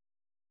soda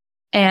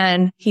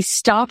and he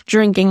stopped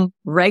drinking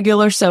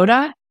regular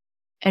soda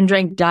and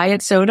drank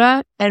diet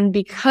soda. And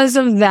because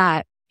of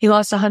that, he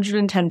lost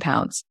 110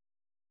 pounds.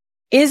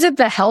 Is it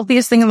the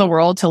healthiest thing in the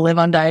world to live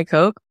on Diet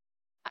Coke?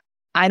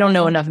 I don't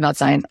know enough about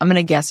science. I'm going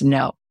to guess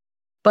no.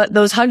 But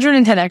those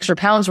 110 extra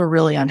pounds were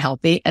really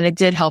unhealthy and it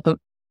did help him.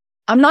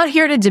 I'm not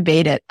here to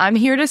debate it. I'm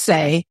here to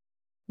say,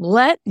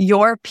 let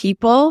your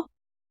people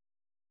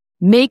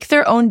make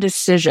their own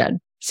decision.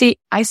 See,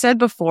 I said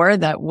before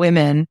that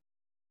women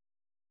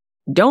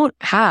don't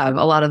have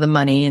a lot of the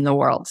money in the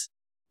world.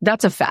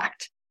 That's a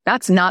fact.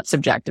 That's not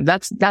subjective.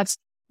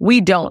 We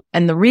don't.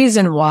 And the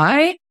reason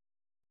why,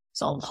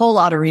 there's a whole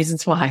lot of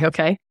reasons why,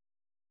 okay?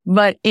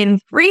 But in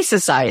free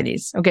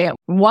societies, okay,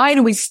 why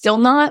do we still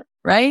not,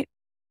 right?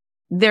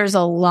 There's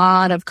a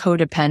lot of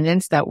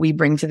codependence that we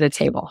bring to the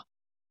table.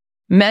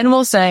 Men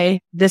will say,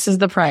 this is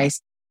the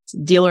price,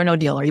 deal or no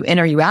deal. Are you in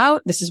or are you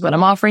out? This is what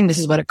I'm offering. This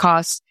is what it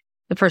costs.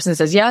 The person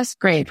says yes,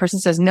 great. Person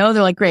says no,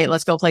 they're like, great,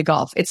 let's go play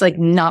golf. It's like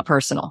not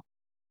personal.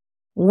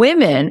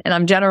 Women, and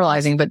I'm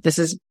generalizing, but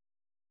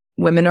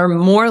women are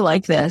more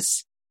like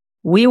this.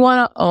 We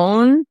want to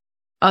own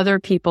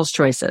other people's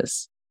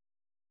choices.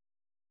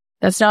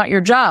 That's not your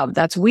job.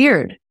 That's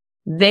weird.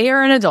 They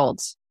are an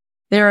adult.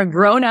 They're a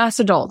grown-ass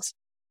adult.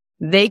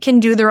 They can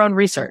do their own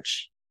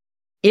research.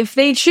 If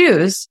they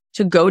choose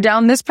to go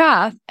down this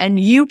path and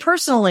you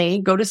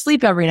personally go to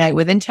sleep every night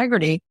with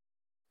integrity,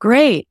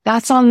 great.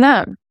 That's on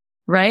them,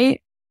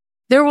 right?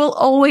 There will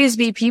always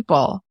be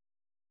people,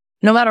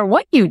 no matter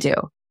what you do,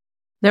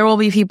 there will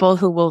be people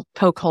who will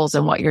poke holes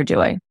in what you're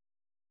doing.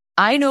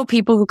 I know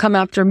people who come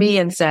after me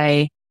and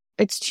say,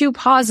 it's too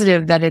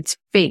positive that it's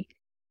fake.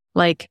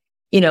 Like,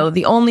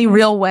 the only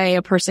real way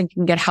a person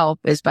can get help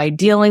is by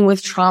dealing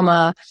with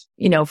trauma,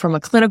 from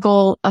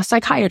a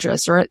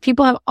psychiatrist, or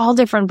people have all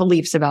different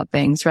beliefs about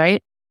things,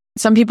 right?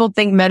 Some people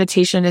think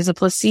meditation is a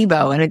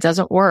placebo and it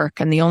doesn't work.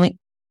 And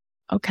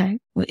okay,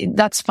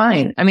 that's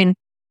fine. I mean,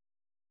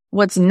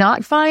 what's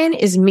not fine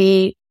is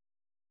me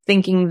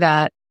thinking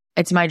that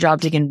it's my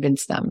job to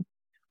convince them.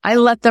 I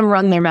let them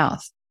run their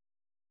mouth.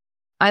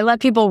 I let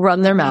people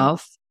run their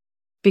mouth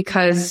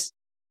because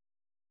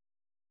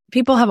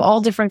people have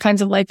all different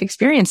kinds of life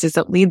experiences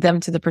that lead them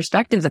to the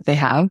perspective that they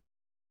have.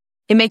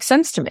 It makes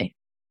sense to me.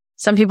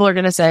 Some people are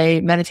going to say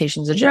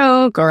meditation's a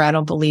joke, or I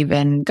don't believe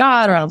in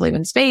God, or I don't believe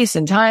in space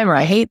and time, or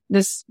I hate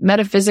this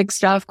metaphysics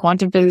stuff.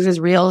 Quantum physics is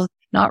real,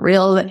 not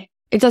real.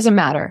 It doesn't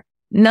matter.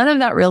 None of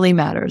that really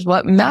matters.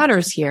 What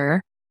matters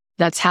here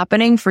that's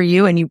happening for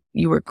you, and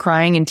you were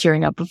crying and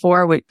tearing up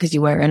before because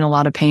you were in a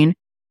lot of pain.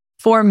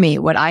 For me,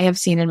 what I have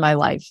seen in my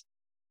life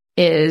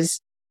is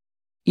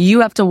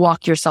you have to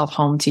walk yourself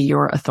home to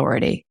your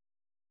authority.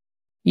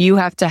 You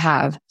have to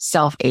have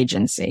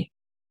self-agency.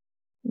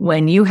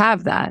 When you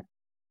have that,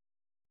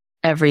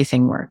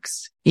 everything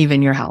works,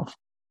 even your health.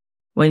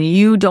 When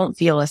you don't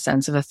feel a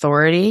sense of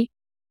authority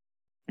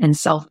and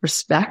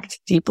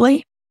self-respect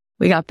deeply,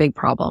 we got big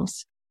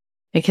problems,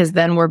 because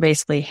then we're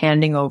basically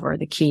handing over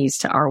the keys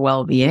to our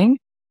well-being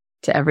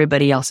to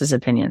everybody else's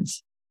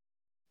opinions.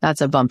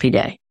 That's a bumpy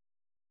day,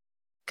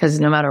 because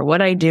no matter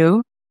what I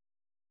do,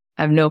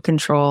 I have no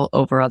control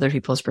over other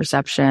people's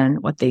perception,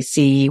 what they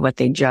see, what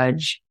they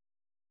judge.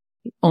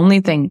 The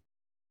only thing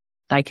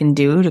I can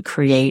do to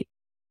create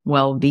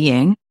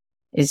well-being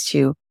is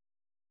to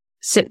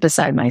sit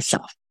beside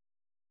myself,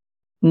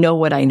 know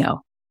what I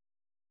know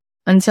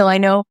until I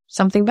know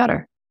something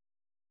better.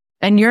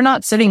 And you're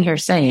not sitting here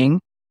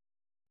saying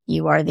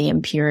you are the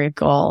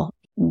empirical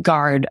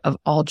guard of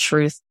all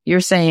truth.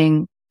 You're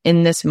saying,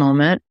 in this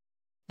moment,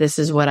 this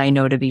is what I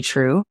know to be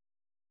true,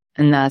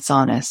 and that's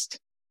honest.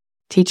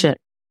 Teach it.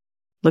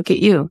 Look at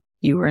you.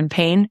 You were in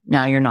pain.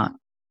 Now you're not.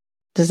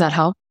 Does that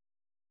help?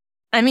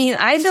 I mean,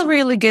 I feel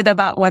really good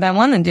about what I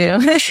want to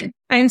do.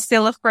 I'm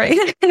still afraid.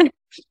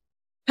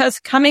 Because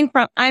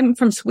I'm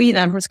from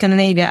Sweden, I'm from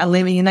Scandinavia. I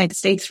live in the United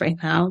States right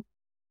now.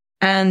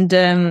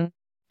 And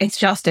it's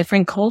just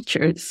different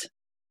cultures.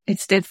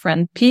 It's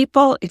different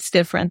people. It's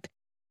different.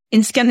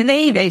 In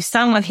Scandinavia, if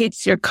someone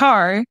hits your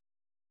car,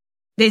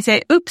 they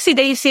say, oopsie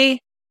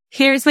daisy,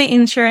 here's my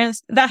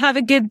insurance. Have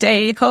a good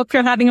day. Hope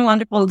you're having a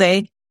wonderful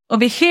day.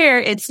 Over here,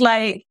 it's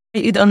like,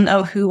 you don't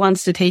know who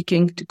wants to take you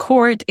into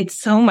court. It's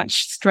so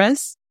much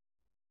stress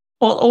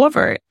all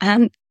over.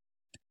 And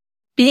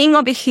being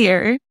over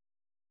here,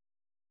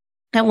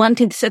 I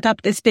wanted to set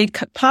up this big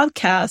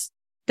podcast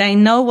that I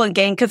know will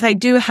gain, because I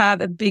do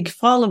have a big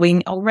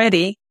following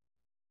already.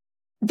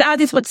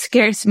 That is what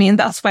scares me. And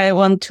that's why I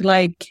want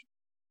to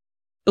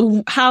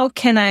how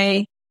can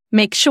I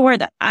make sure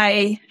that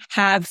I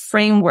have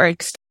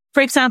frameworks?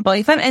 For example,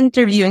 if I'm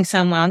interviewing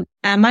someone,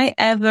 am I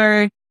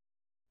ever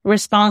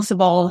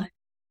responsible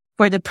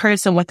for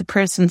what the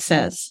person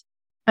says?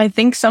 I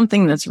think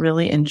something that's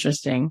really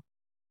interesting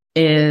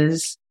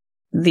is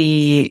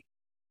the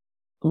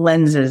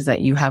lenses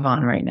that you have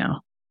on right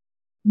now.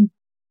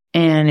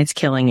 And it's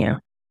killing you.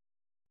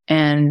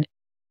 And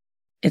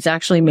it's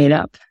actually made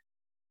up,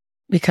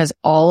 because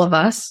all of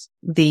us,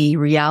 the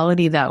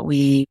reality that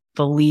we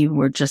believe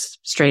we're just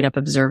straight up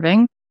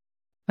observing,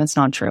 that's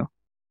not true.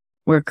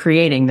 We're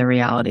creating the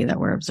reality that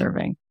we're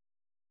observing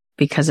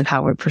because of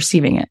how we're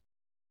perceiving it.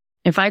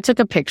 If I took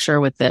a picture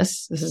with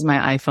this is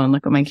my iPhone.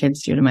 Look what my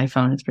kids do to my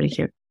phone. It's pretty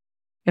cute.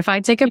 If I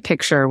take a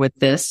picture with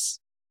this,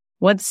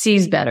 what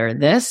sees better,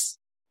 this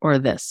or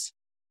this?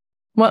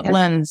 What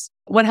lens,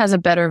 what has a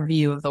better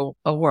view of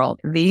the world?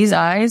 These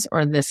eyes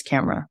or this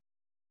camera?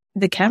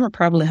 The camera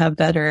probably have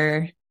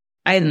better,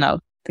 I don't know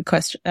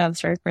the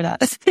answer for that.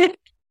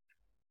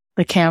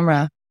 The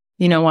camera.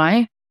 You know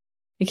why?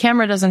 The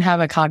camera doesn't have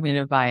a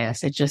cognitive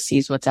bias. It just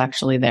sees what's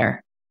actually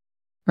there,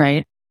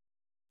 right?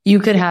 You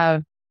could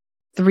have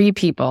 3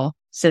 people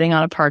sitting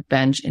on a park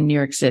bench in New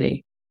York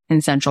City, in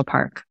Central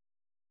Park.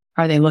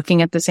 Are they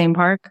looking at the same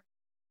park?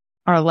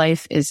 Our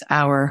life is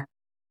our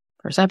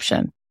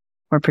perception.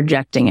 We're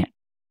projecting it.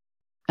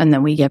 And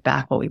then we get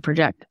back what we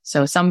project.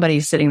 So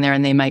somebody's sitting there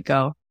and they might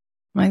go, oh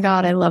my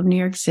God, I love New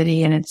York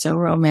City and it's so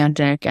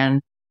romantic.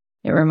 And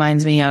it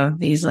reminds me of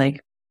these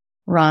like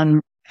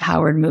Ron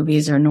Howard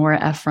movies or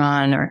Nora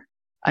Ephron, or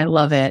I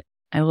love it.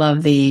 I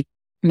love the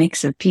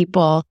mix of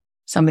people.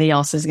 Somebody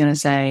else is going to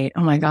say,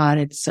 oh my God,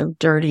 it's so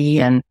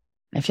dirty and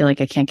I feel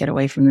like I can't get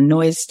away from the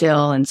noise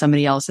still. And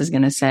somebody else is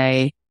going to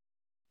say,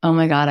 oh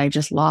my God, I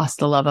just lost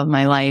the love of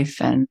my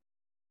life and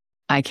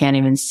I can't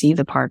even see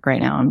the park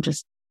right now. I'm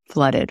just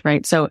flooded,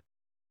 right? So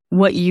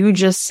what you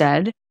just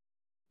said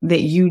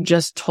that you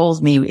just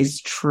told me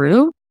is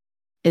true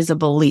is a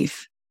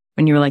belief.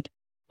 When you were like,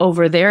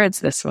 over there, it's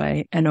this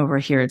way and over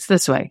here, it's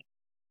this way.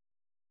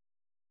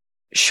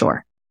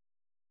 Sure.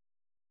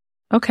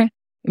 Okay.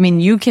 I mean,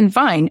 you can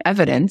find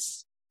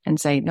evidence and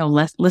say, no,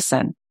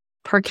 listen,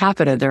 per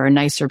capita, there are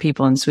nicer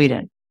people in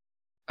Sweden.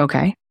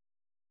 Okay.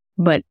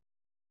 But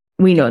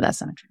we know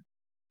that's not true.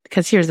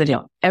 Because here's the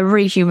deal.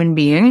 Every human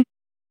being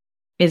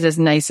is as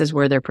nice as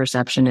where their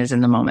perception is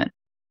in the moment.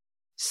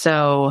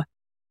 So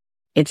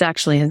it's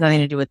actually has nothing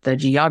to do with the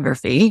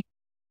geography.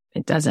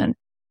 It doesn't.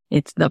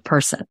 It's the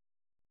person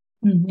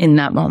in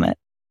that moment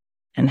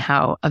and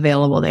how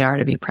available they are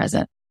to be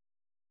present,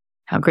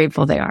 how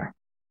grateful they are.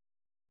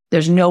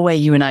 There's no way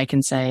you and I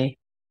can say,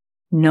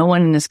 no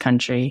one in this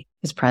country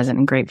is present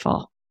and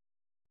grateful,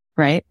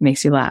 right?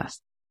 Makes you laugh.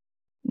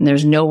 And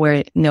there's no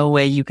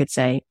way you could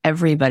say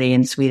everybody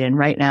in Sweden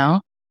right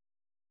now,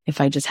 if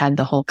I just had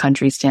the whole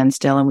country stand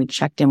still and we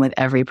checked in with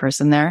every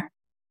person there,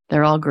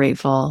 they're all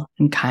grateful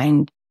and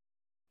kind.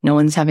 No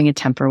one's having a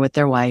temper with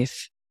their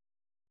wife.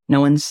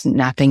 No one's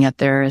snapping at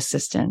their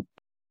assistant.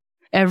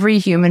 Every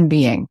human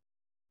being.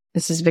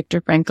 This is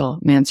Viktor Frankl,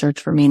 Man's Search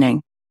for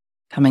Meaning,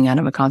 coming out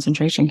of a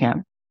concentration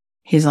camp.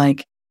 He's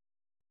like,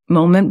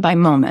 moment by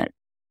moment,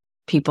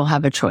 people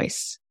have a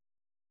choice.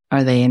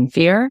 Are they in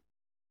fear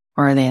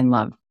or are they in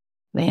love?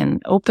 Are they in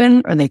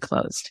open or are they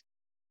closed?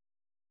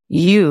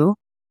 You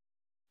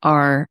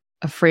are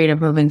afraid of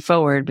moving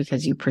forward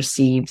because you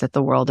perceive that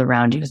the world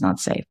around you is not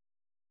safe.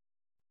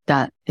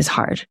 That is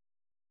hard.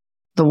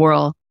 The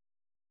world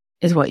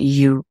is what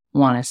you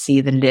want to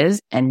see that it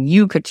is. And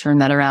you could turn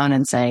that around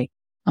and say,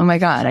 oh my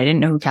God, I didn't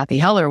know who Kathy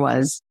Heller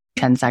was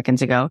 10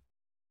 seconds ago.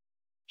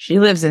 She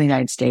lives in the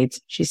United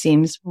States. She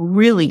seems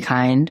really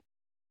kind.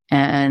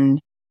 And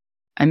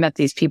I met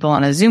these people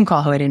on a Zoom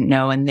call who I didn't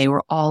know, and they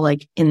were all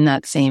like in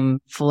that same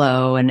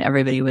flow, and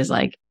everybody was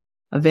like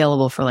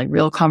available for like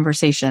real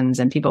conversations,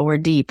 and people were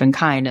deep and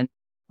kind, and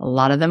a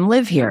lot of them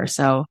live here.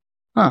 So,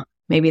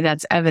 maybe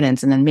that's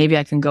evidence. And then maybe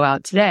I can go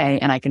out today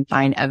and I can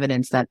find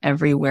evidence that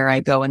everywhere I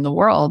go in the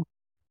world,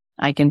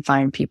 I can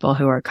find people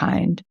who are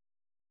kind.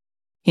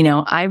 You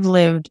know, I've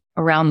lived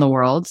around the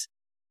world.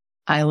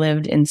 I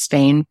lived in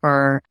Spain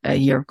for a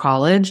year of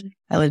college.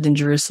 I lived in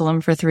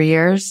Jerusalem for 3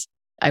 years.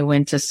 I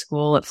went to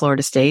school at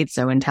Florida State,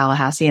 so in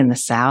Tallahassee in the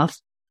South.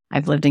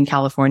 I've lived in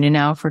California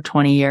now for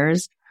 20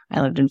 years.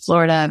 I lived in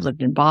Florida. I've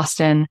lived in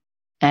Boston,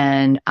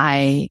 and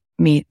I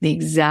meet the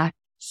exact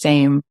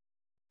same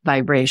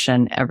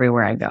vibration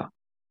everywhere I go.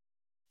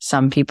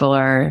 Some people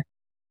are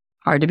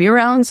hard to be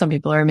around. Some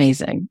people are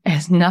amazing. It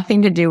has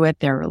nothing to do with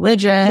their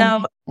religion.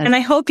 No, and I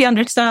hope you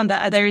understand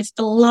that there is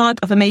a lot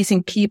of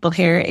amazing people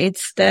here.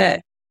 It's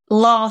the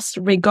loss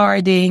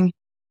regarding,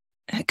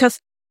 because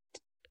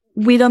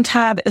we don't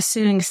have a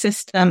suing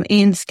system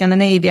in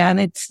Scandinavia, and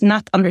it's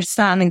not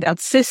understanding that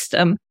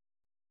system.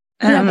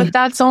 Yeah, but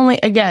that's only,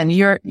 again,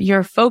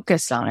 you're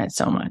focused on it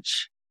so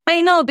much.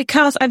 I know,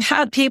 because I've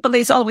had people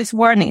that's always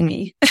warning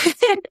me.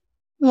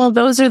 Well,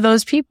 those are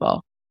those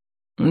people.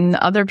 And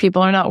other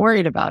people are not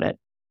worried about it.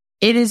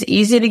 It is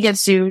easy to get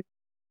sued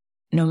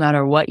no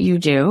matter what you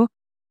do.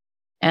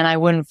 And I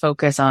wouldn't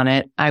focus on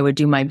it. I would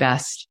do my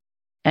best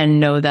and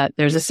know that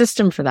there's a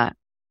system for that.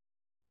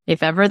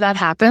 If ever that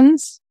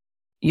happens,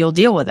 you'll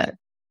deal with it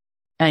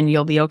and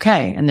you'll be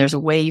okay. And there's a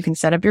way you can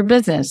set up your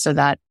business so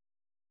that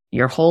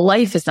your whole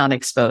life is not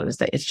exposed,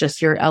 that it's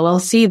just your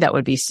LLC that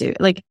would be sued.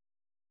 Like,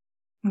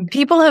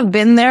 people have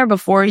been there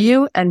before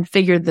you and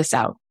figured this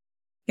out.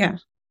 Yeah.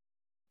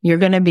 You're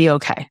going to be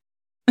okay.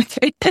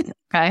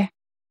 Okay.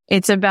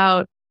 It's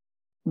about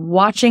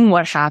watching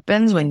what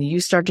happens when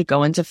you start to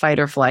go into fight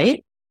or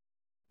flight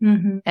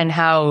and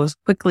how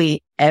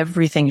quickly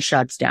everything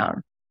shuts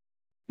down.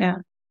 Yeah.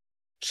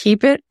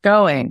 Keep it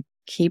going.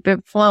 Keep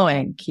it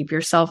flowing. Keep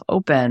yourself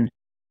open.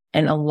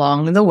 And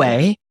along the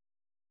way,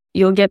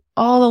 you'll get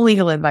all the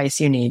legal advice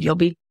you need. You'll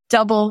be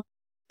double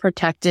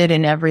protected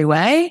in every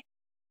way.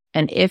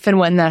 And if and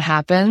when that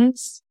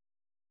happens,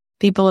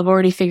 people have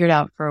already figured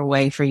out for a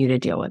way for you to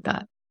deal with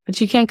that. But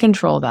you can't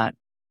control that.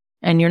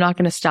 And you're not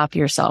going to stop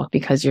yourself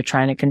because you're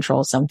trying to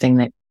control something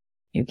that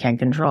you can't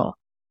control.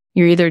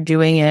 You're either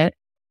doing it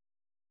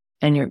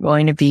and you're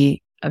going to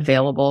be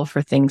available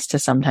for things to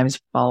sometimes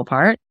fall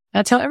apart.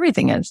 That's how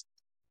everything is.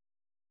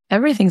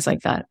 Everything's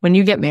like that. When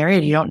you get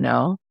married, you don't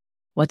know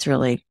what's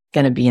really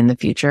going to be in the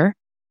future.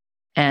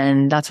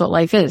 And that's what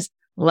life is.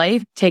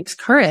 Life takes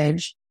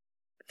courage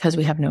because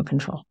we have no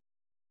control.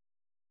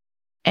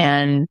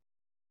 And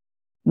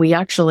we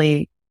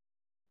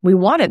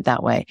want it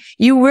that way.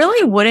 You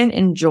really wouldn't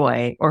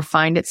enjoy or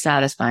find it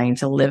satisfying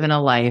to live in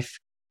a life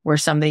where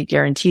somebody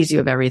guarantees you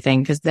of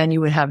everything, because then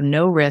you would have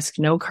no risk,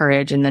 no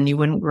courage, and then you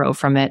wouldn't grow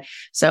from it.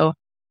 So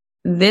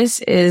this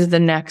is the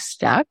next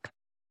step.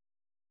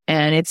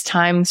 And it's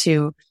time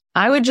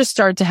I would just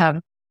start to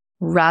have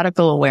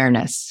radical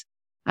awareness.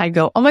 I'd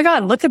go, oh my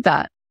God, look at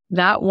that.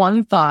 That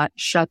one thought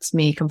shuts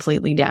me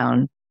completely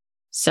down.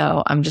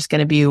 So I'm just going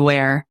to be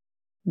aware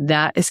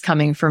that is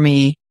coming for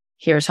me.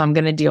 Here's how I'm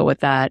going to deal with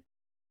that.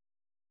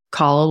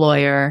 Call a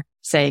lawyer,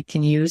 say,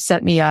 can you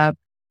set me up?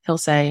 She'll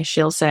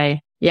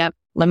say, yep,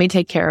 let me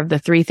take care of the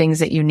 3 things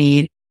that you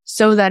need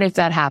so that if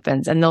that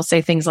happens, and they'll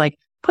say things like,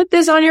 put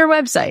this on your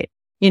website.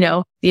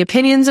 The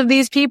opinions of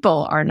these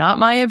people are not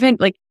my opinion.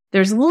 Like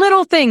there's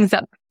little things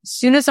that as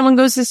soon as someone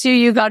goes to sue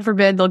you, God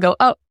forbid, they'll go,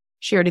 oh,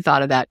 she already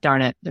thought of that.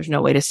 Darn it. There's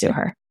no way to sue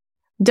her.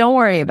 Don't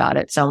worry about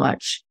it so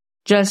much.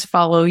 Just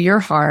follow your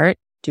heart,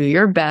 do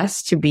your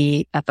best to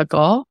be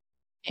ethical,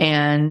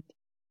 and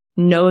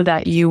know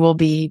that you will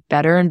be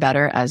better and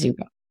better as you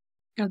go.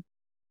 Yeah.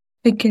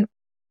 Thank you.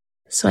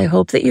 So I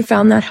hope that you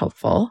found that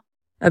helpful.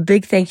 A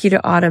big thank you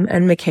to Autumn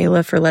and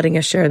Michaela for letting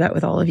us share that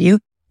with all of you.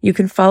 You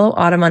can follow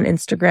Autumn on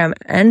Instagram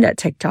and at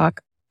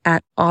TikTok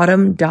at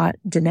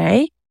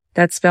autumn.denae.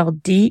 That's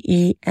spelled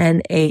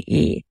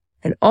Denae.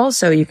 And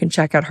also you can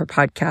check out her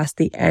podcast,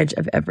 The Edge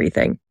of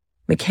Everything.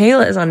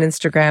 Michaela is on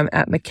Instagram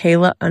at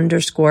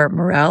Michaela_Morell,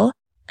 Morrell.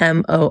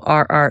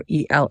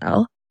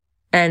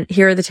 And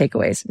here are the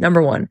takeaways.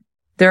 Number 1,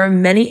 there are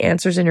many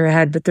answers in your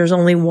head, but there's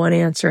only one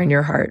answer in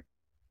your heart.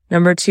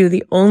 Number 2,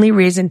 the only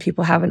reason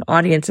people have an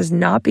audience is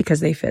not because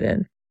they fit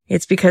in.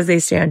 It's because they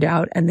stand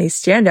out, and they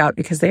stand out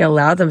because they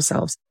allow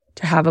themselves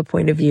to have a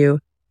point of view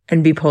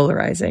and be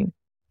polarizing.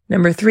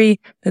 Number 3,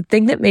 the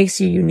thing that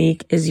makes you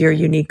unique is your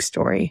unique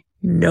story.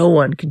 No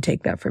one can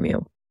take that from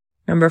you.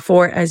 Number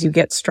 4, as you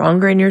get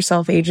stronger in your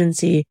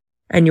self-agency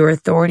and your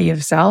authority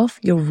of self,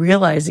 you'll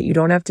realize that you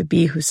don't have to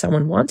be who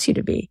someone wants you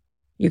to be.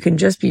 You can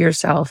just be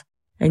yourself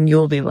and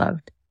you'll be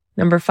loved.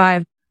 Number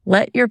 5,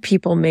 let your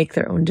people make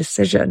their own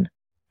decision.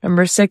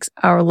 Number 6,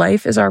 our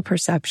life is our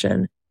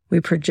perception. We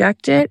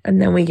project it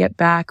and then we get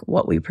back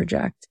what we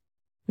project.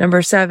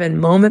 Number 7,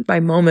 moment by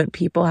moment,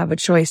 people have a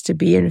choice to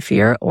be in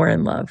fear or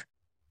in love.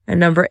 And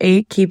number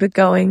 8, keep it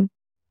going.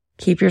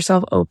 Keep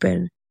yourself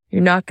open.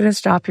 You're not going to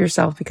stop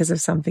yourself because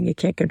of something you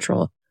can't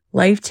control.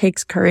 Life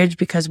takes courage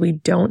because we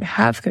don't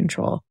have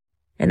control.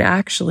 And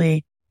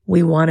actually,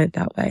 we want it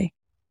that way.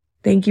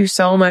 Thank you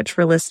so much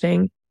for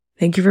listening.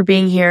 Thank you for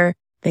being here.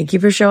 Thank you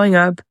for showing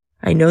up.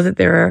 I know that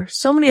there are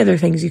so many other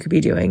things you could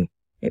be doing.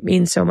 It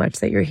means so much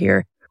that you're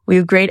here. We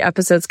have great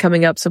episodes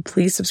coming up, so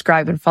please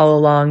subscribe and follow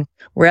along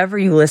wherever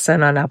you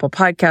listen, on Apple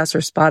Podcasts or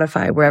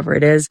Spotify, wherever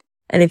it is.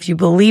 And if you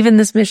believe in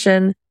this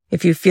mission,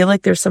 if you feel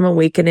like there's some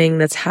awakening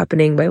that's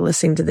happening by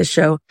listening to this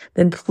show,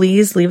 then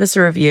please leave us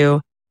a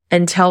review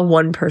and tell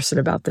one person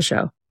about the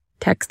show.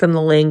 Text them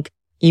the link,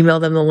 email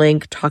them the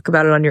link, talk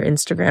about it on your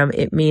Instagram.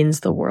 It means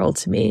the world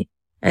to me.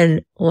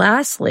 And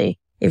lastly,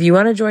 if you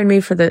want to join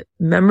me for the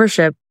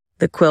membership,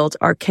 the quilt,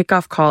 our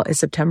kickoff call is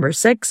September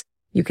 6th.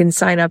 You can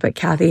sign up at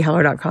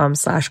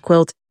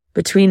kathyheller.com/quilt.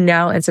 Between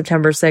now and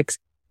September 6th,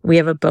 we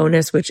have a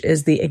bonus, which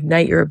is the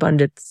Ignite Your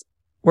Abundance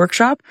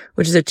workshop,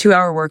 which is a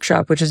 2-hour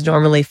workshop, which is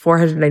normally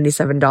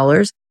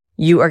 $497.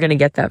 You are going to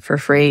get that for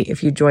free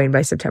if you join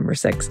by September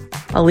 6th.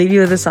 I'll leave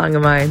you with a song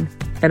of mine,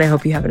 and I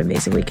hope you have an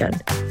amazing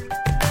weekend.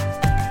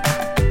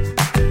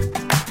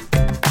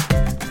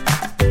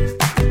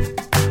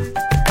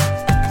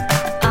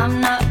 I'm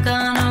not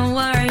gonna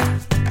worry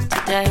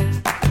today.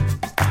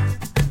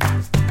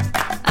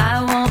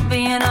 I won't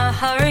be in a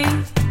hurry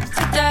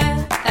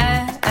today.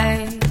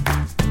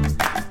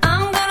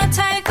 I'm gonna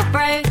take a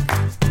break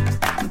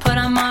and put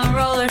on my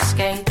roller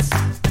skates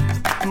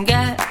and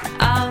get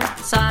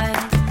outside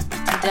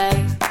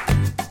today.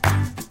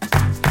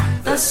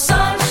 The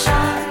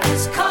sunshine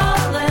is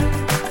calling,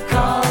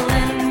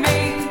 calling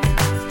me.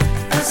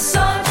 The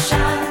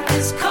sunshine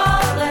is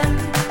calling,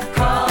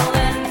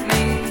 calling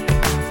me.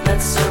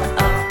 Let's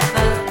soak up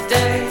the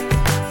day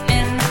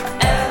in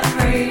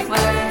every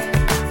way.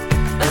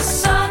 The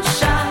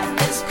sunshine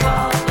is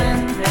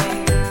calling me.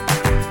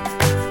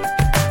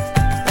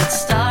 Let's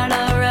start a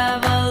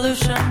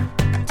revolution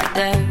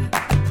today.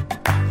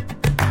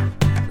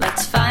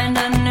 Let's find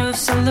a new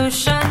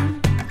solution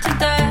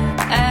today.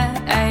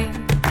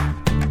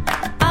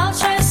 I'll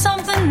try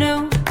something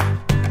new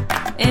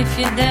if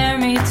you dare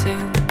me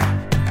to.